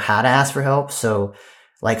really know how to ask for help. So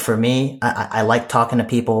like for me, I like talking to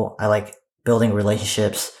people. I like building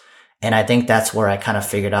relationships. And I think that's where I kind of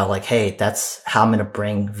figured out like, hey, that's how I'm going to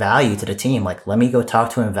bring value to the team. Like, let me go talk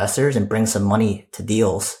to investors and bring some money to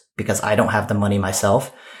deals because I don't have the money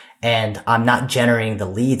myself and I'm not generating the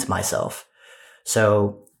leads myself.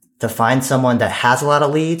 So to find someone that has a lot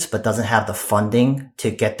of leads, but doesn't have the funding to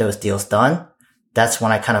get those deals done, that's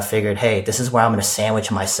when I kind of figured, hey, this is where I'm going to sandwich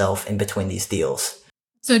myself in between these deals.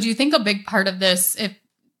 So do you think a big part of this, if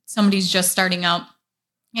somebody's just starting out,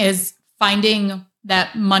 is finding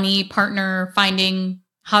that money partner, finding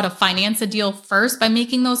how to finance a deal first by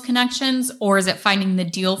making those connections? Or is it finding the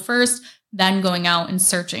deal first, then going out and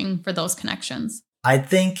searching for those connections? I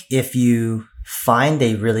think if you find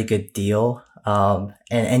a really good deal,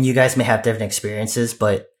 and you guys may have different experiences,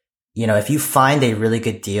 but if you find a really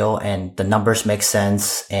good deal and the numbers make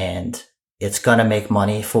sense and it's going to make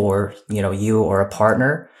money for, you or a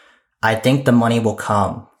partner, I think the money will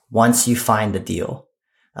come once you find the deal.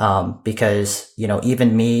 Because,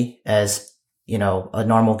 even me as, a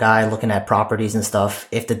normal guy looking at properties and stuff,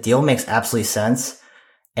 if the deal makes absolute sense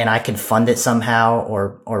and I can fund it somehow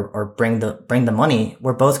or bring the money,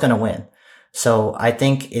 we're both going to win. So I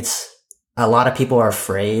think it's a lot of people are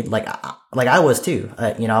afraid. Like I was too,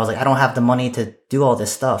 I was like, I don't have the money to do all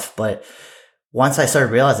this stuff. But once I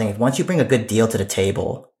started realizing once you bring a good deal to the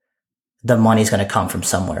table, the money's going to come from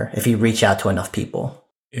somewhere if you reach out to enough people.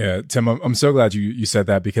 Yeah, Tim, I'm so glad you said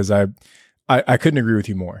that because I couldn't agree with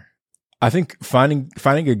you more. I think finding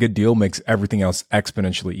a good deal makes everything else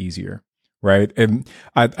exponentially easier, right? And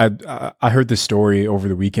I heard this story over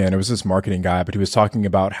the weekend. It was this marketing guy, but he was talking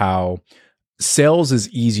about how sales is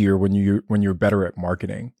easier when you're better at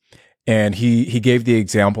marketing. And he gave the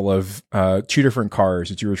example of 2 different cars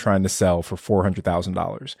that you were trying to sell for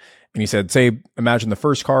 $400,000. And he said, imagine the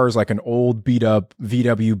first car is like an old beat up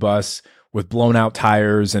VW bus with blown out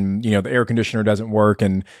tires and, the air conditioner doesn't work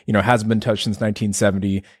and, hasn't been touched since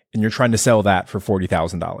 1970. And you're trying to sell that for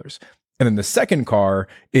 $40,000. And then the second car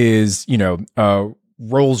is,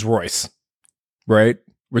 Rolls Royce, right?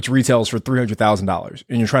 Which retails for $300,000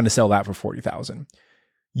 and you're trying to sell that for $40,000.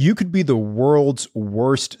 You could be the world's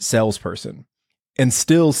worst salesperson and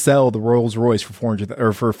still sell the Rolls Royce for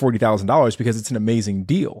 $40,000 because it's an amazing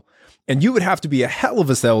deal. And you would have to be a hell of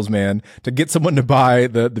a salesman to get someone to buy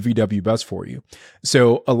the VW bus for you.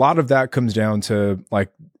 So a lot of that comes down to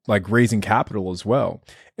like raising capital as well.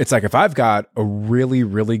 It's like if I've got a really,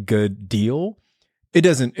 really good deal, it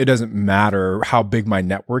doesn't matter how big my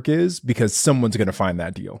network is because someone's going to find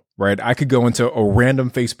that deal, right? I could go into a random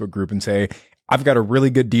Facebook group and say, I've got a really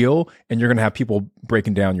good deal, and you're going to have people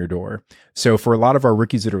breaking down your door. So for a lot of our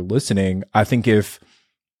rookies that are listening, I think if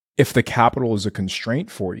the capital is a constraint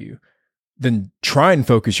for you, then try and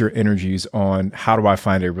focus your energies on how do I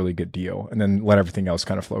find a really good deal, and then let everything else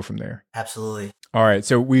kind of flow from there. Absolutely. All right.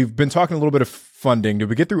 So we've been talking a little bit of funding. Did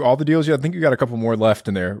we get through all the deals yet? I think you got a couple more left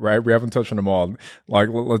in there, right? We haven't touched on them all. Like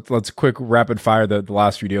let's quick rapid fire the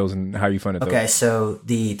last few deals and how you funded those. Okay. So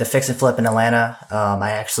the fix and flip in Atlanta,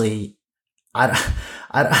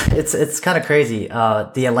 it's kind of crazy.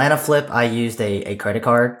 The Atlanta flip, I used a credit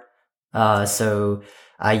card. So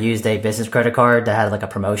I used a business credit card that had like a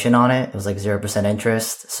promotion on it. It was like 0%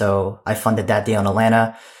 interest. So I funded that deal in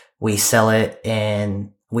Atlanta. We sell it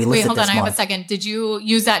and we listed. Wait, hold on. I have a month. second. Did you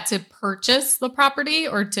use that to purchase the property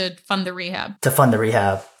or to fund the rehab? To fund the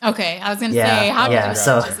rehab. Okay. I was going to say, how did you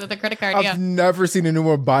purchase with a credit card? I've never seen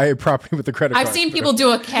anyone buy a property with a credit card. I've seen people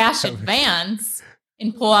do a cash advance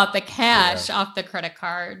and pull out the cash off the credit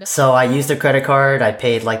card. So I used the credit card. I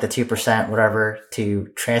paid like the 2%, whatever, to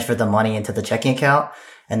transfer the money into the checking account.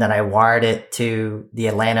 And then I wired it to the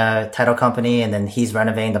Atlanta title company, and then he's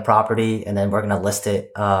renovating the property, and then we're going to list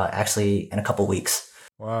it actually in a couple weeks.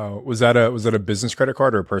 Wow. Was that a business credit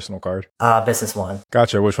card or a personal card? Business one.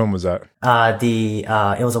 Gotcha. Which one was that?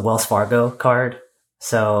 It was a Wells Fargo card.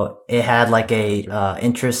 So it had like a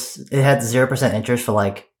interest. It had 0% interest for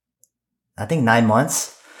like, I think 9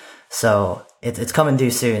 months. So it's coming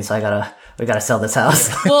due soon. So we gotta sell this house.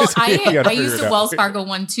 Well, I used the Wells Fargo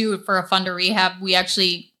one too for a fund to rehab. We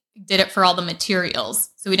actually did it for all the materials.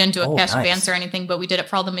 So we didn't do a cash advance or anything, but we did it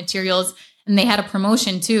for all the materials. And they had a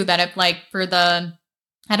promotion too that if like for the,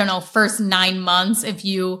 I don't know, first 9 months, if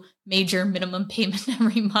you made your minimum payment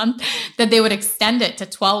every month, that they would extend it to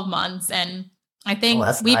 12 months. And I think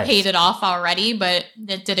we paid it off already, but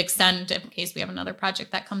it did extend in case we have another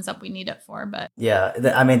project that comes up we need it for. But yeah,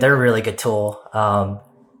 I mean, they're a really good tool.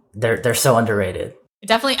 They're so underrated.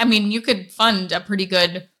 Definitely. I mean, you could fund a pretty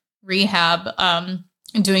good rehab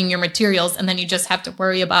doing your materials, and then you just have to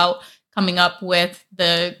worry about coming up with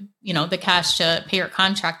the cash to pay your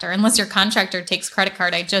contractor. Unless your contractor takes credit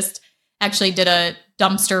card. I just actually did a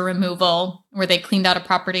dumpster removal where they cleaned out a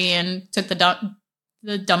property and took the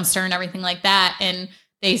dumpster and everything like that. And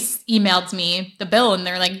they emailed me the bill and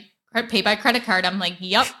they're like, pay by credit card. I'm like,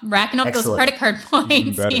 yep, racking up those credit card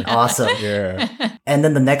points. Yeah. Awesome. Yeah. And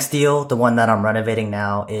then the next deal, the one that I'm renovating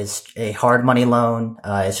now, is a hard money loan.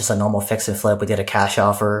 It's just a normal fix and flip. We did a cash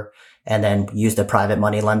offer and then used a private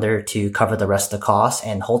money lender to cover the rest of the costs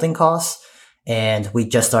and holding costs. And we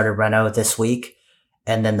just started reno this week.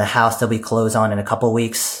 And then the house that we close on in a couple of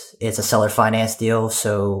weeks, it's a seller finance deal.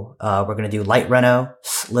 So we're going to do light reno,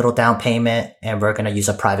 little down payment, and we're going to use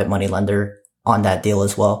a private money lender on that deal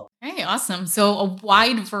as well. Hey, awesome. So a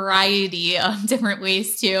wide variety of different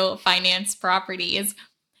ways to finance properties.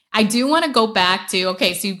 I do want to go back to,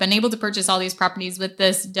 okay, so you've been able to purchase all these properties with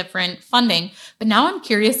this different funding, but now I'm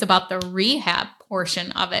curious about the rehab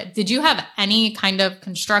portion of it. Did you have any kind of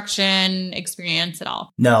construction experience at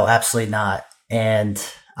all? No, absolutely not. And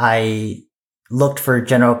I looked for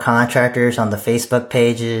general contractors on the Facebook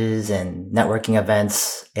pages and networking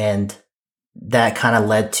events, and that kind of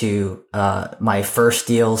led to my first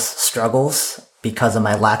deal's struggles because of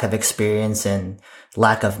my lack of experience and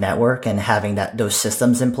lack of network and having those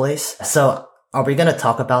systems in place. So are we going to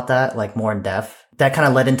talk about that like more in depth? That kind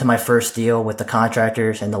of led into my first deal with the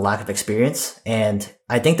contractors and the lack of experience. And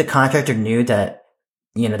I think the contractor knew that,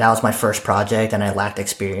 that was my first project and I lacked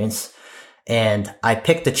experience. And I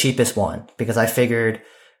picked the cheapest one because I figured,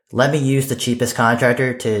 let me use the cheapest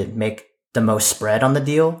contractor to make the most spread on the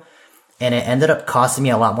deal. And it ended up costing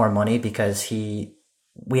me a lot more money because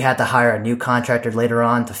we had to hire a new contractor later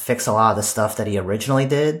on to fix a lot of the stuff that he originally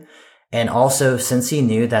did. And also, since he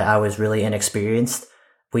knew that I was really inexperienced,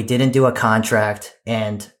 we didn't do a contract,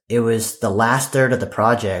 and it was the last third of the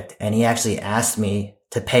project. And he actually asked me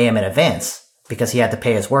to pay him in advance because he had to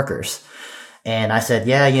pay his workers. And I said,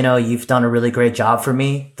 yeah, you've done a really great job for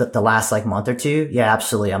me the last like month or two. Yeah,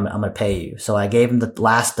 absolutely. I'm going to pay you. So I gave him the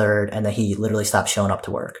last third, and then he literally stopped showing up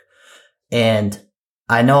to work. And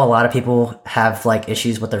I know a lot of people have like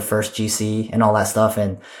issues with their first GC and all that stuff.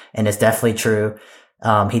 And it's definitely true.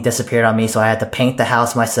 He disappeared on me, so I had to paint the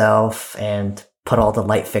house myself and put all the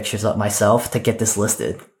light fixtures up myself to get this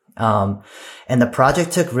listed. And the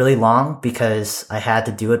project took really long because I had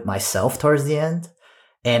to do it myself towards the end.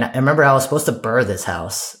 And I remember I was supposed to burr this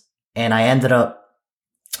house, and I ended up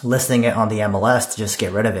listing it on the MLS to just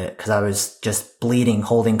get rid of it because I was just bleeding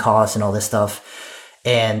holding costs and all this stuff.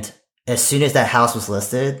 And as soon as that house was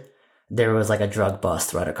listed, there was like a drug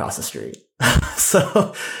bust right across the street.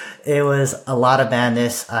 So it was a lot of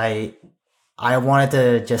madness. I wanted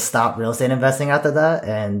to just stop real estate investing after that,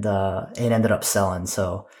 and it ended up selling.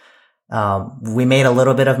 So we made a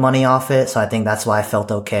little bit of money off it, so I think that's why I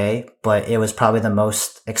felt okay. But it was probably the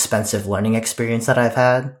most expensive learning experience that I've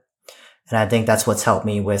had, and I think that's what's helped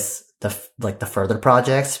me with the further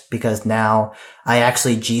projects, because now I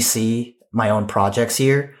actually GC my own projects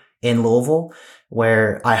here in Louisville,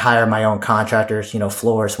 where I hire my own contractors,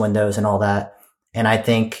 floors, windows, and all that. And I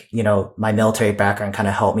think, my military background kind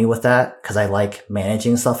of helped me with that because I like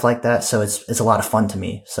managing stuff like that. So it's a lot of fun to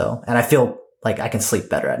me. So, and I feel like I can sleep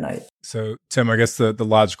better at night. So, Tim, I guess the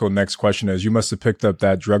logical next question is, you must have picked up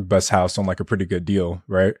that drug bust house on like a pretty good deal,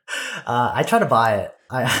 right? I try to buy it.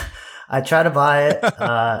 I try to buy it.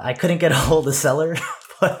 I couldn't get a hold of the seller,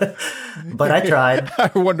 but I tried.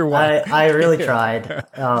 I wonder why. I really tried.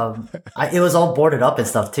 It was all boarded up and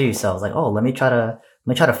stuff too. So I was like, oh, let me try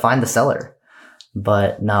to find the seller.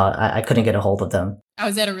 But no, I couldn't get a hold of them. I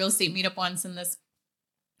was at a real estate meetup once, and this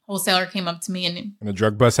wholesaler came up to me and a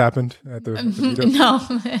drug bust happened at the meetup?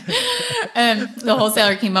 No. The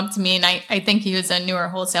wholesaler came up to me, and I think he was a newer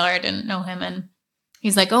wholesaler. I didn't know him. And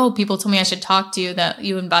he's like, oh, people told me I should talk to you, that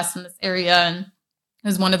you invest in this area. And it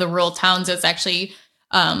was one of the rural towns. It's actually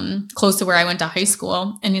close to where I went to high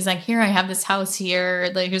school. And he's like, here, I have this house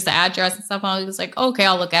here. Like, here's the address and stuff. I was like, okay,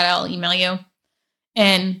 I'll look at it. I'll email you.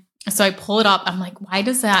 And so I pull it up. I'm like, why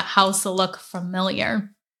does that house look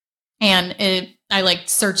familiar? And I like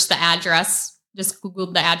searched the address, just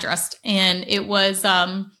Googled the address, and it was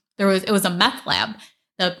it was a meth lab.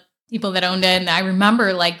 The people that owned it, and I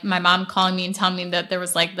remember like my mom calling me and telling me that there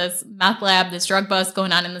was like this meth lab, this drug bust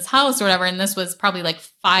going on in this house or whatever. And this was probably like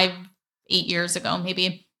 5-8 years ago,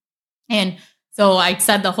 maybe. And so I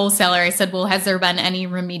said to the wholesaler, I said, well, has there been any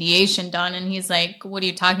remediation done? And he's like, what are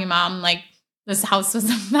you talking about? I'm like, this house was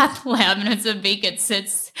a meth lab and it's a vacant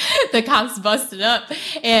sits. The cops busted up,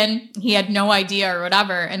 and he had no idea or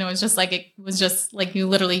whatever. And it was just like you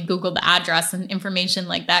literally Googled the address and information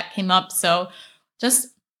like that came up. So just,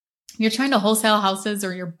 if you're trying to wholesale houses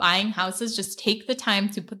or you're buying houses, just take the time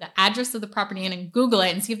to put the address of the property in and Google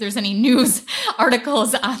it and see if there's any news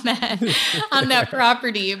articles on that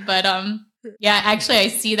property. But yeah, actually, I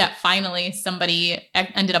see that finally somebody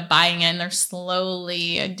ended up buying it and they're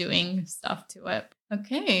slowly doing stuff to it.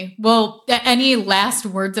 Okay. Well, any last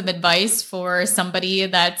words of advice for somebody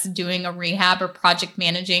that's doing a rehab or project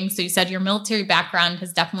managing? So you said your military background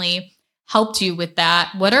has definitely helped you with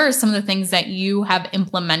that. What are some of the things that you have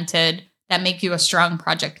implemented that make you a strong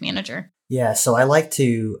project manager? Yeah, so I like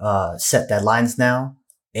to set deadlines now.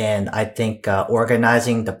 And I think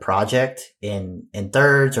organizing the project in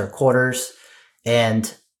thirds or quarters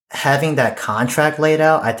and having that contract laid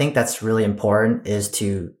out, I think that's really important, is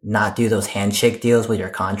to not do those handshake deals with your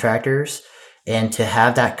contractors and to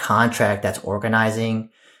have that contract that's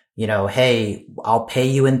organizing, hey, I'll pay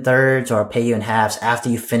you in thirds or I'll pay you in halves after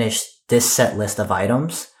you finish this set list of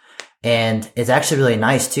items. And it's actually really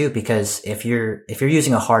nice too, because if you're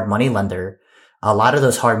using a hard money lender, a lot of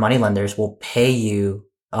those hard money lenders will pay you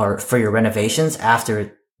or for your renovations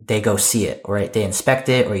after they go see it, or they inspect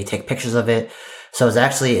it, or you take pictures of it. So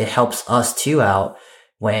it helps us too out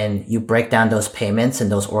when you break down those payments in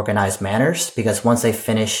those organized manners, because once they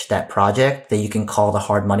finish that project, then you can call the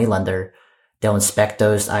hard money lender. They'll inspect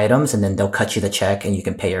those items and then they'll cut you the check and you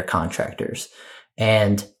can pay your contractors.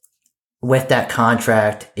 And with that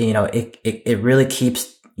contract, it really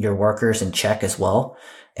keeps your workers in check as well.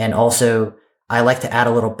 And also, I like to add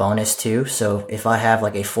a little bonus too. So if I have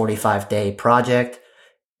like a 45-day project,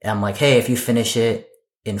 I'm like, hey, if you finish it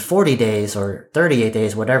in 40 days or 38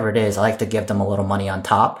 days, whatever it is, I like to give them a little money on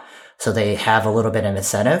top so they have a little bit of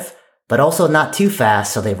incentive, but also not too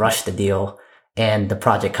fast so they rush the deal and the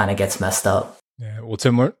project kind of gets messed up. Yeah, well,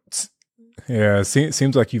 Tim, it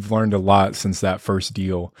seems like you've learned a lot since that first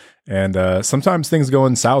deal. And sometimes things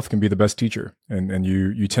going south can be the best teacher. And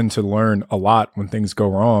you tend to learn a lot when things go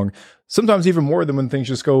wrong, sometimes even more than when things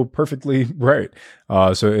just go perfectly right.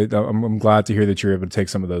 So I'm glad to hear that you're able to take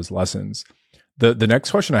some of those lessons. The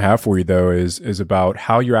next question I have for you though is about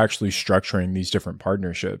how you're actually structuring these different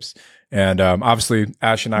partnerships. And obviously,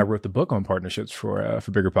 Ash and I wrote the book on partnerships for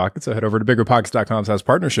Bigger Pockets. So head over to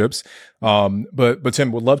biggerpockets.com/partnerships. But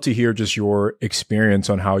Tim, would love to hear just your experience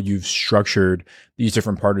on how you've structured these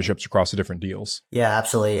different partnerships across the different deals. Yeah,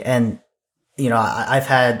 absolutely. And I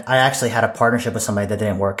actually had a partnership with somebody that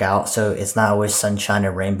didn't work out. So it's not always sunshine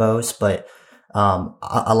and rainbows, but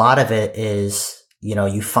a lot of it is,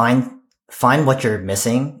 you find what you're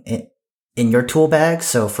missing in your tool bag.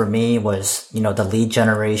 So for me was, the lead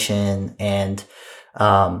generation and,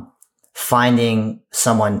 finding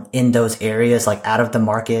someone in those areas, like out of the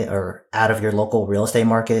market or out of your local real estate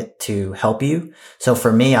market to help you. So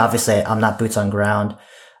for me, obviously I'm not boots on ground.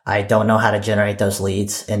 I don't know how to generate those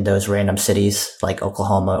leads in those random cities like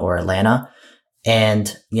Oklahoma or Atlanta.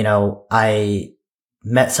 And, I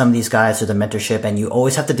met some of these guys through the mentorship, and you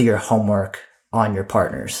always have to do your homework on your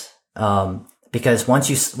partners. Because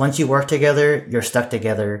once you work together, you're stuck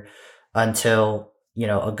together until,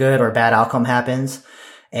 a good or bad outcome happens.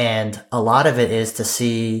 And a lot of it is to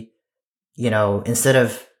see, instead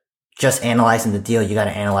of just analyzing the deal, you got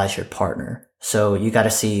to analyze your partner. So you got to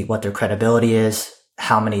see what their credibility is,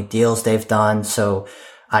 how many deals they've done. So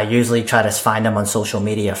I usually try to find them on social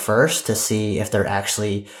media first to see if they're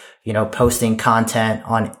actually, posting content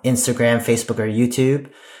on Instagram, Facebook, or YouTube,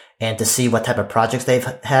 and to see what type of projects they've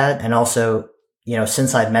had. And also,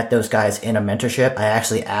 since I've met those guys in a mentorship, I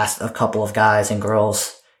actually asked a couple of guys and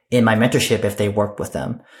girls in my mentorship if they worked with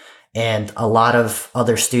them. And a lot of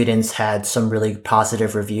other students had some really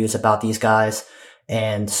positive reviews about these guys.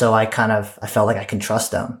 And so I felt like I can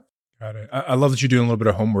trust them. Got it. I love that you're doing a little bit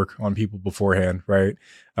of homework on people beforehand, right?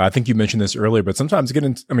 I think you mentioned this earlier, but sometimes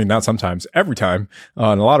not sometimes, every time, in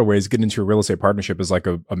a lot of ways, getting into a real estate partnership is like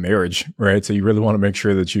a marriage, right? So you really want to make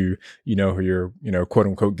sure that you know who you're, quote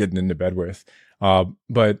unquote, getting into bed with.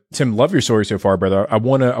 But Tim, love your story so far, brother. I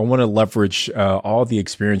want to leverage all the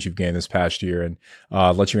experience you've gained this past year and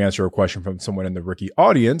let you answer a question from someone in the rookie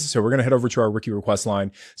audience. So we're going to head over to our rookie request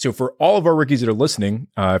line. So for all of our rookies that are listening,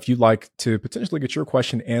 if you'd like to potentially get your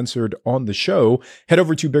question answered on the show, head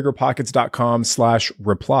over to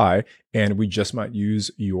biggerpockets.com/reply. And we just might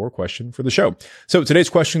use your question for the show. So today's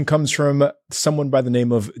question comes from someone by the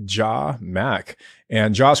name of Ja Mac.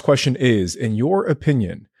 And Ja's question is, in your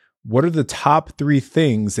opinion, what are the top 3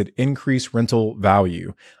 things that increase rental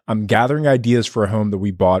value? I'm gathering ideas for a home that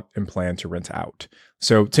we bought and plan to rent out.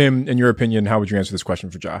 So Tim, in your opinion, how would you answer this question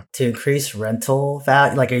for Ja? To increase rental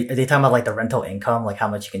value, like are they talking about like the rental income, like how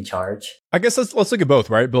much you can charge? I guess let's look at both,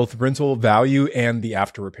 right? Both rental value and the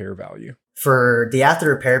after repair value. For the after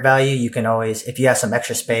repair value, you can always, if you have some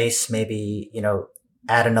extra space, maybe,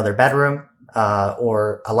 add another bedroom.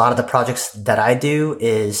 Or a lot of the projects that I do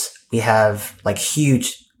is we have like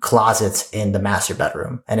huge closets in the master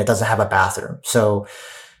bedroom and it doesn't have a bathroom. So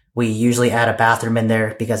we usually add a bathroom in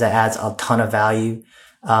there because it adds a ton of value.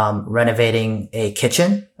 Renovating a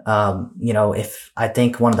kitchen. If I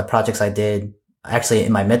think one of the projects I did actually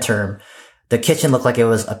in my midterm, the kitchen looked like it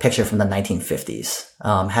was a picture from the 1950s.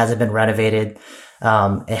 Hasn't been renovated.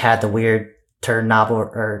 It had the weird turn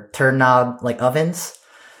knob like ovens.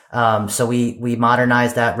 So we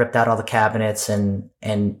modernized that, ripped out all the cabinets and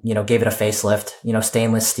gave it a facelift,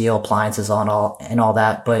 stainless steel appliances and all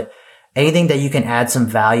that. But anything that you can add some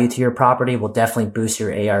value to your property will definitely boost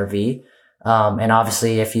your ARV. And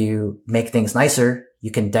obviously if you make things nicer,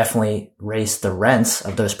 you can definitely raise the rents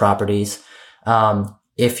of those properties.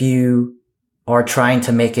 If you are trying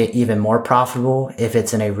to make it even more profitable, if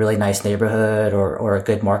it's in a really nice neighborhood or a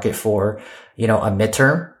good market for, a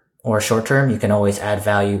midterm, or short term, you can always add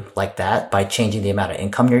value like that by changing the amount of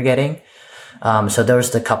income you're getting. So those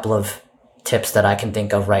are the couple of tips that I can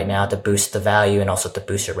think of right now to boost the value and also to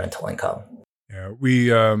boost your rental income.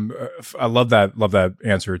 Yeah, I love that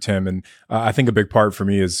answer, Tim. And I think a big part for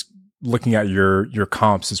me is looking at your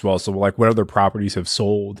comps as well. So like what other properties have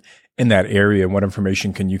sold in that area and what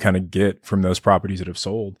information can you kind of get from those properties that have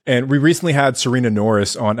sold. And we recently had Serena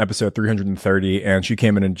Norris on episode 330, and she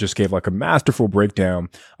came in and just gave like a masterful breakdown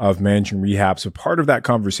of managing rehab. So part of that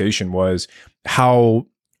conversation was how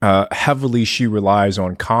heavily she relies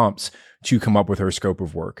on comps to come up with her scope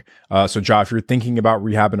of work. So Ja, if you're thinking about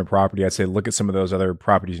rehabbing a property, I'd say look at some of those other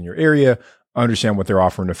properties in your area, understand what they're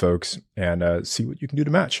offering to folks, and see what you can do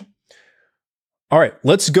to match. All right,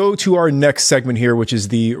 let's go to our next segment here, which is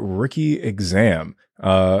the rookie exam.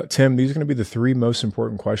 Tim, these are going to be the 3 most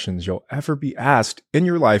important questions you'll ever be asked in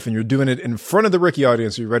your life, and you're doing it in front of the rookie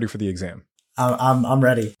audience. Are you ready for the exam? I'm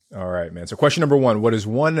ready. All right, man. So question number 1, what is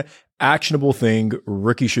one actionable thing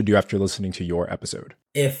rookies should do after listening to your episode?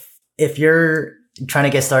 If you're trying to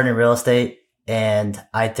get started in real estate, And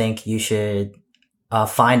I think you should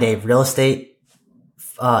find a real estate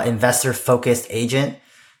investor focused agent.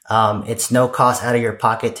 It's no cost out of your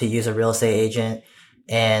pocket to use a real estate agent.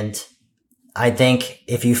 And I think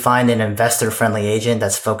if you find an investor friendly agent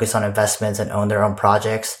that's focused on investments and own their own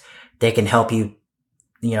projects, they can help you,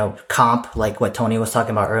 comp, like what Tony was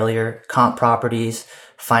talking about earlier, comp properties,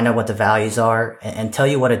 find out what the values are, and tell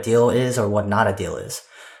you what a deal is or what not a deal is.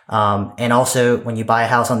 And also when you buy a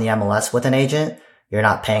house on the MLS with an agent, you're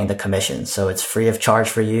not paying the commission. So it's free of charge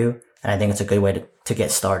for you. And I think it's a good way to get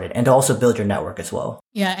started and to also build your network as well.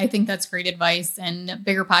 Yeah, I think that's great advice. And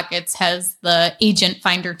BiggerPockets has the agent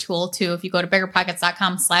finder tool too. If you go to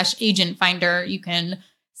biggerpockets.com/agent finder, you can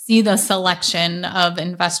see the selection of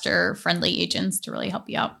investor friendly agents to really help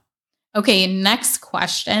you out. Okay, next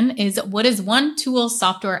question is, what is one tool,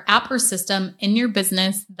 software, app, or system in your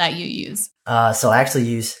business that you use? So I actually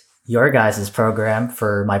use your guys' program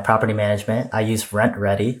for my property management. I use Rent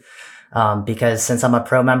Ready because since I'm a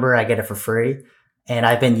pro member, I get it for free. And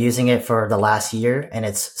I've been using it for the last year, and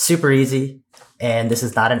it's super easy. And this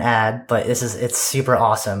is not an ad, but it's super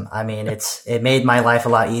awesome. I mean, it made my life a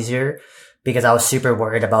lot easier because I was super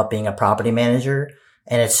worried about being a property manager.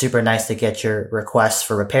 And it's super nice to get your requests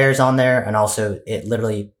for repairs on there. And also it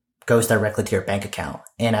literally goes directly to your bank account.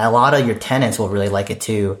 And a lot of your tenants will really like it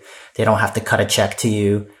too. They don't have to cut a check to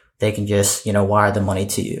you. They can just, wire the money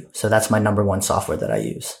to you. So that's my number one software that I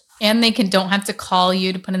use. And they don't have to call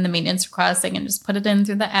you to put in the maintenance request. They can just put it in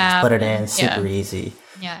through the app. Just put it in, super easy.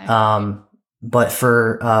 Yeah. But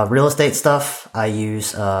for real estate stuff, I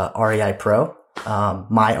use REI Pro,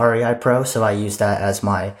 my REI Pro. So I use that as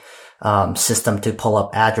my system to pull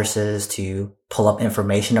up addresses, to pull up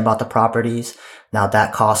information about the properties. Now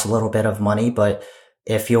that costs a little bit of money, but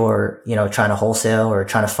if you're, trying to wholesale or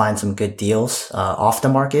trying to find some good deals off the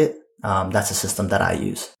market, that's a system that I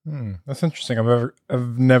use. That's interesting.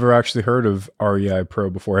 I've never actually heard of REI Pro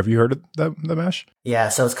before. Have you heard of the mesh? Yeah,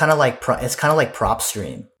 so it's kind of like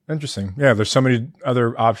PropStream. Interesting. Yeah, there's so many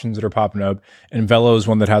other options that are popping up, and Velo is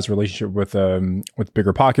one that has a relationship with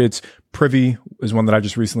BiggerPockets. Privy is one that I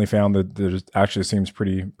just recently found that actually seems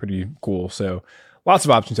pretty cool. So lots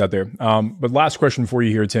of options out there. But last question for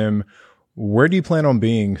you here, Tim. Where do you plan on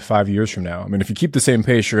being 5 years from now? I mean, if you keep the same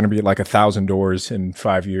pace, you're going to be at like 1,000 doors in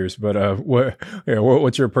 5 years. But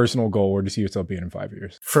what's your personal goal? Where do you see yourself being in 5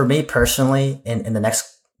 years? For me personally, in the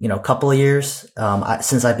next couple of years,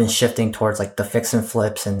 since I've been shifting towards like the fix and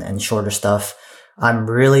flips and shorter stuff, I'm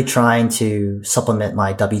really trying to supplement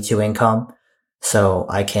my W-2 income so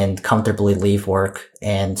I can comfortably leave work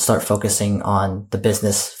and start focusing on the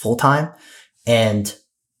business full time. And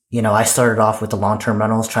I started off with the long-term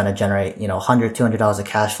rentals trying to generate, $100, $200 of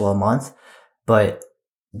cash flow a month, but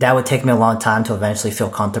that would take me a long time to eventually feel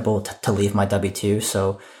comfortable to leave my W-2.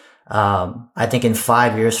 So, I think in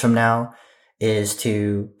 5 years from now is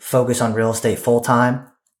to focus on real estate full time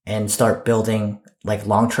and start building like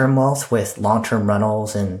long-term wealth with long-term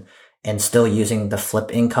rentals and still using the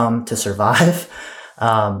flip income to survive.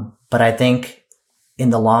 But I think in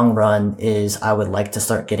the long run is I would like to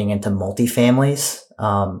start getting into multifamilies,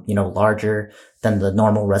 larger than the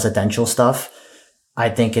normal residential stuff. I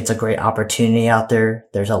think it's a great opportunity out there.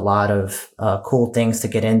 There's a lot of cool things to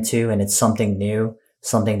get into, and it's something new,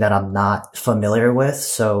 something that I'm not familiar with.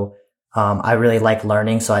 So I really like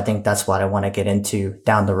learning. So I think that's what I want to get into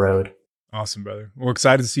down the road. Awesome, brother. We're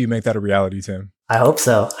excited to see you make that a reality, Tim. I hope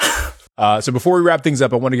so. So before we wrap things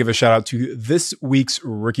up, I want to give a shout out to this week's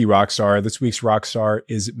Rookie Rockstar. This week's Rockstar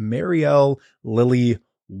is Marielle Lily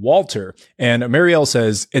Walter. And Marielle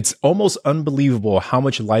says, it's almost unbelievable how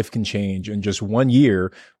much life can change in just 1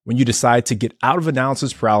 year when you decide to get out of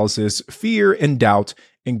analysis paralysis, fear, and doubt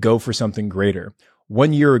and go for something greater.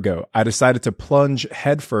 1 year ago, I decided to plunge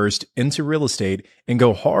headfirst into real estate and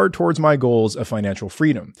go hard towards my goals of financial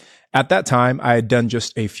freedom. At that time, I had done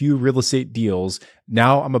just a few real estate deals.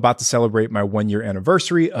 Now I'm about to celebrate my 1 year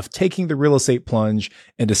anniversary of taking the real estate plunge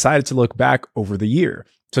and decided to look back over the year.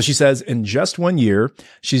 So she says in just 1 year,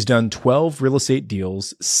 she's done 12 real estate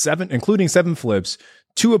deals, including 7 flips,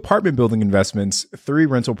 2 apartment building investments, 3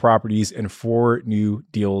 rental properties, and 4 new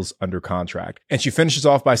deals under contract. And she finishes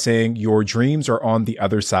off by saying, your dreams are on the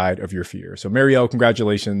other side of your fear. So Marielle,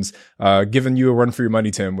 congratulations. Giving you a run for your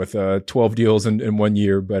money, Tim, with 12 deals in 1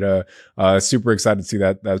 year, but super excited to see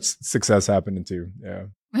that success happening too. Yeah.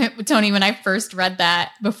 Tony, when I first read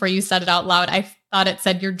that before you said it out loud, I thought it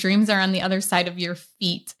said your dreams are on the other side of your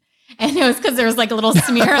feet. And it was because there was like a little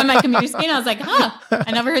smear on my computer screen. I was like,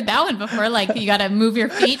 I never heard that one before. Like you got to move your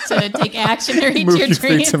feet to take action to reach your dreams.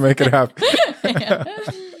 Feet to make it happen. Yeah.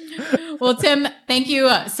 Well, Tim, thank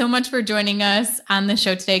you so much for joining us on the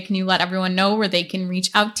show today. Can you let everyone know where they can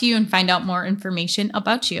reach out to you and find out more information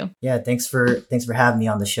about you? Yeah, thanks for having me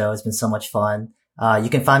on the show. It's been so much fun. You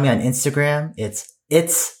can find me on Instagram.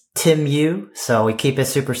 It's Tim Yu. So we keep it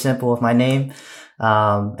super simple with my name.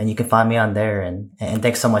 And you can find me on there. And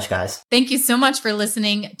thanks so much, guys. Thank you so much for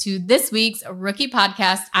listening to this week's Rookie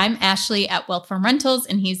Podcast. I'm Ashley at Wealth from Rentals,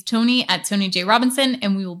 and he's Tony at Tony J. Robinson.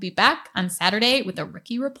 And we will be back on Saturday with a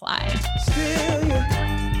Rookie Reply. Still you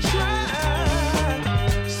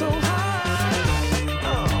try so hard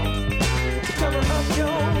to cover up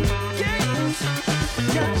your games.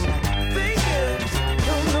 Got you thinking,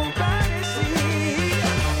 don't nobody see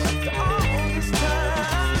all this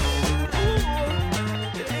time.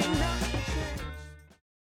 Ooh, it ain't nothing changed.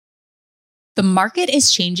 The market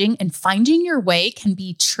is changing and finding your way can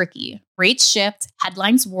be tricky. Rates shift,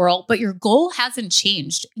 headlines whirl, but your goal hasn't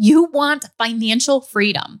changed. You want financial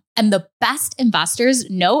freedom. And the best investors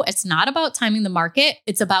know it's not about timing the market,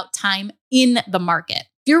 it's about time in the market.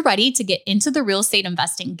 If you're ready to get into the real estate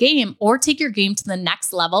investing game or take your game to the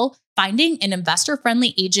next level, finding an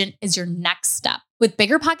investor-friendly agent is your next step. With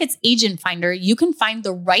BiggerPockets Agent Finder, you can find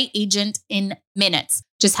the right agent in minutes.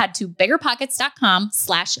 Just head to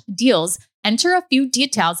biggerpockets.com/deals, enter a few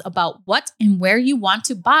details about what and where you want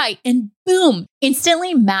to buy, and boom,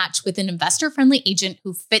 instantly match with an investor-friendly agent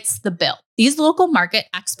who fits the bill. These local market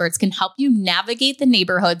experts can help you navigate the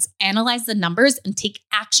neighborhoods, analyze the numbers, and take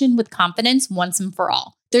action with confidence once and for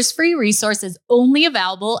all. There's free resources only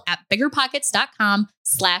available at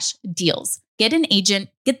biggerpockets.com/deals. Get an agent,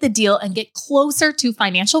 get the deal, and get closer to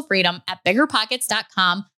financial freedom at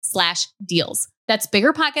biggerpockets.com/deals. That's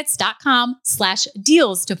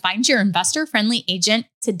biggerpockets.com/deals to find your investor-friendly agent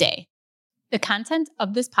today. The content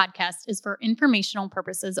of this podcast is for informational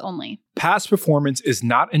purposes only. Past performance is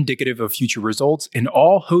not indicative of future results, and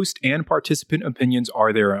all host and participant opinions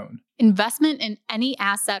are their own. Investment in any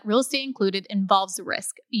asset, real estate included, involves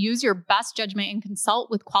risk. Use your best judgment and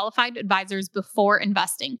consult with qualified advisors before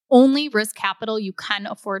investing. Only risk capital you can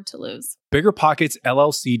afford to lose. BiggerPockets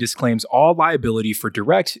LLC disclaims all liability for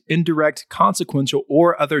direct, indirect, consequential,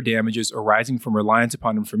 or other damages arising from reliance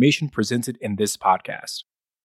upon information presented in this podcast.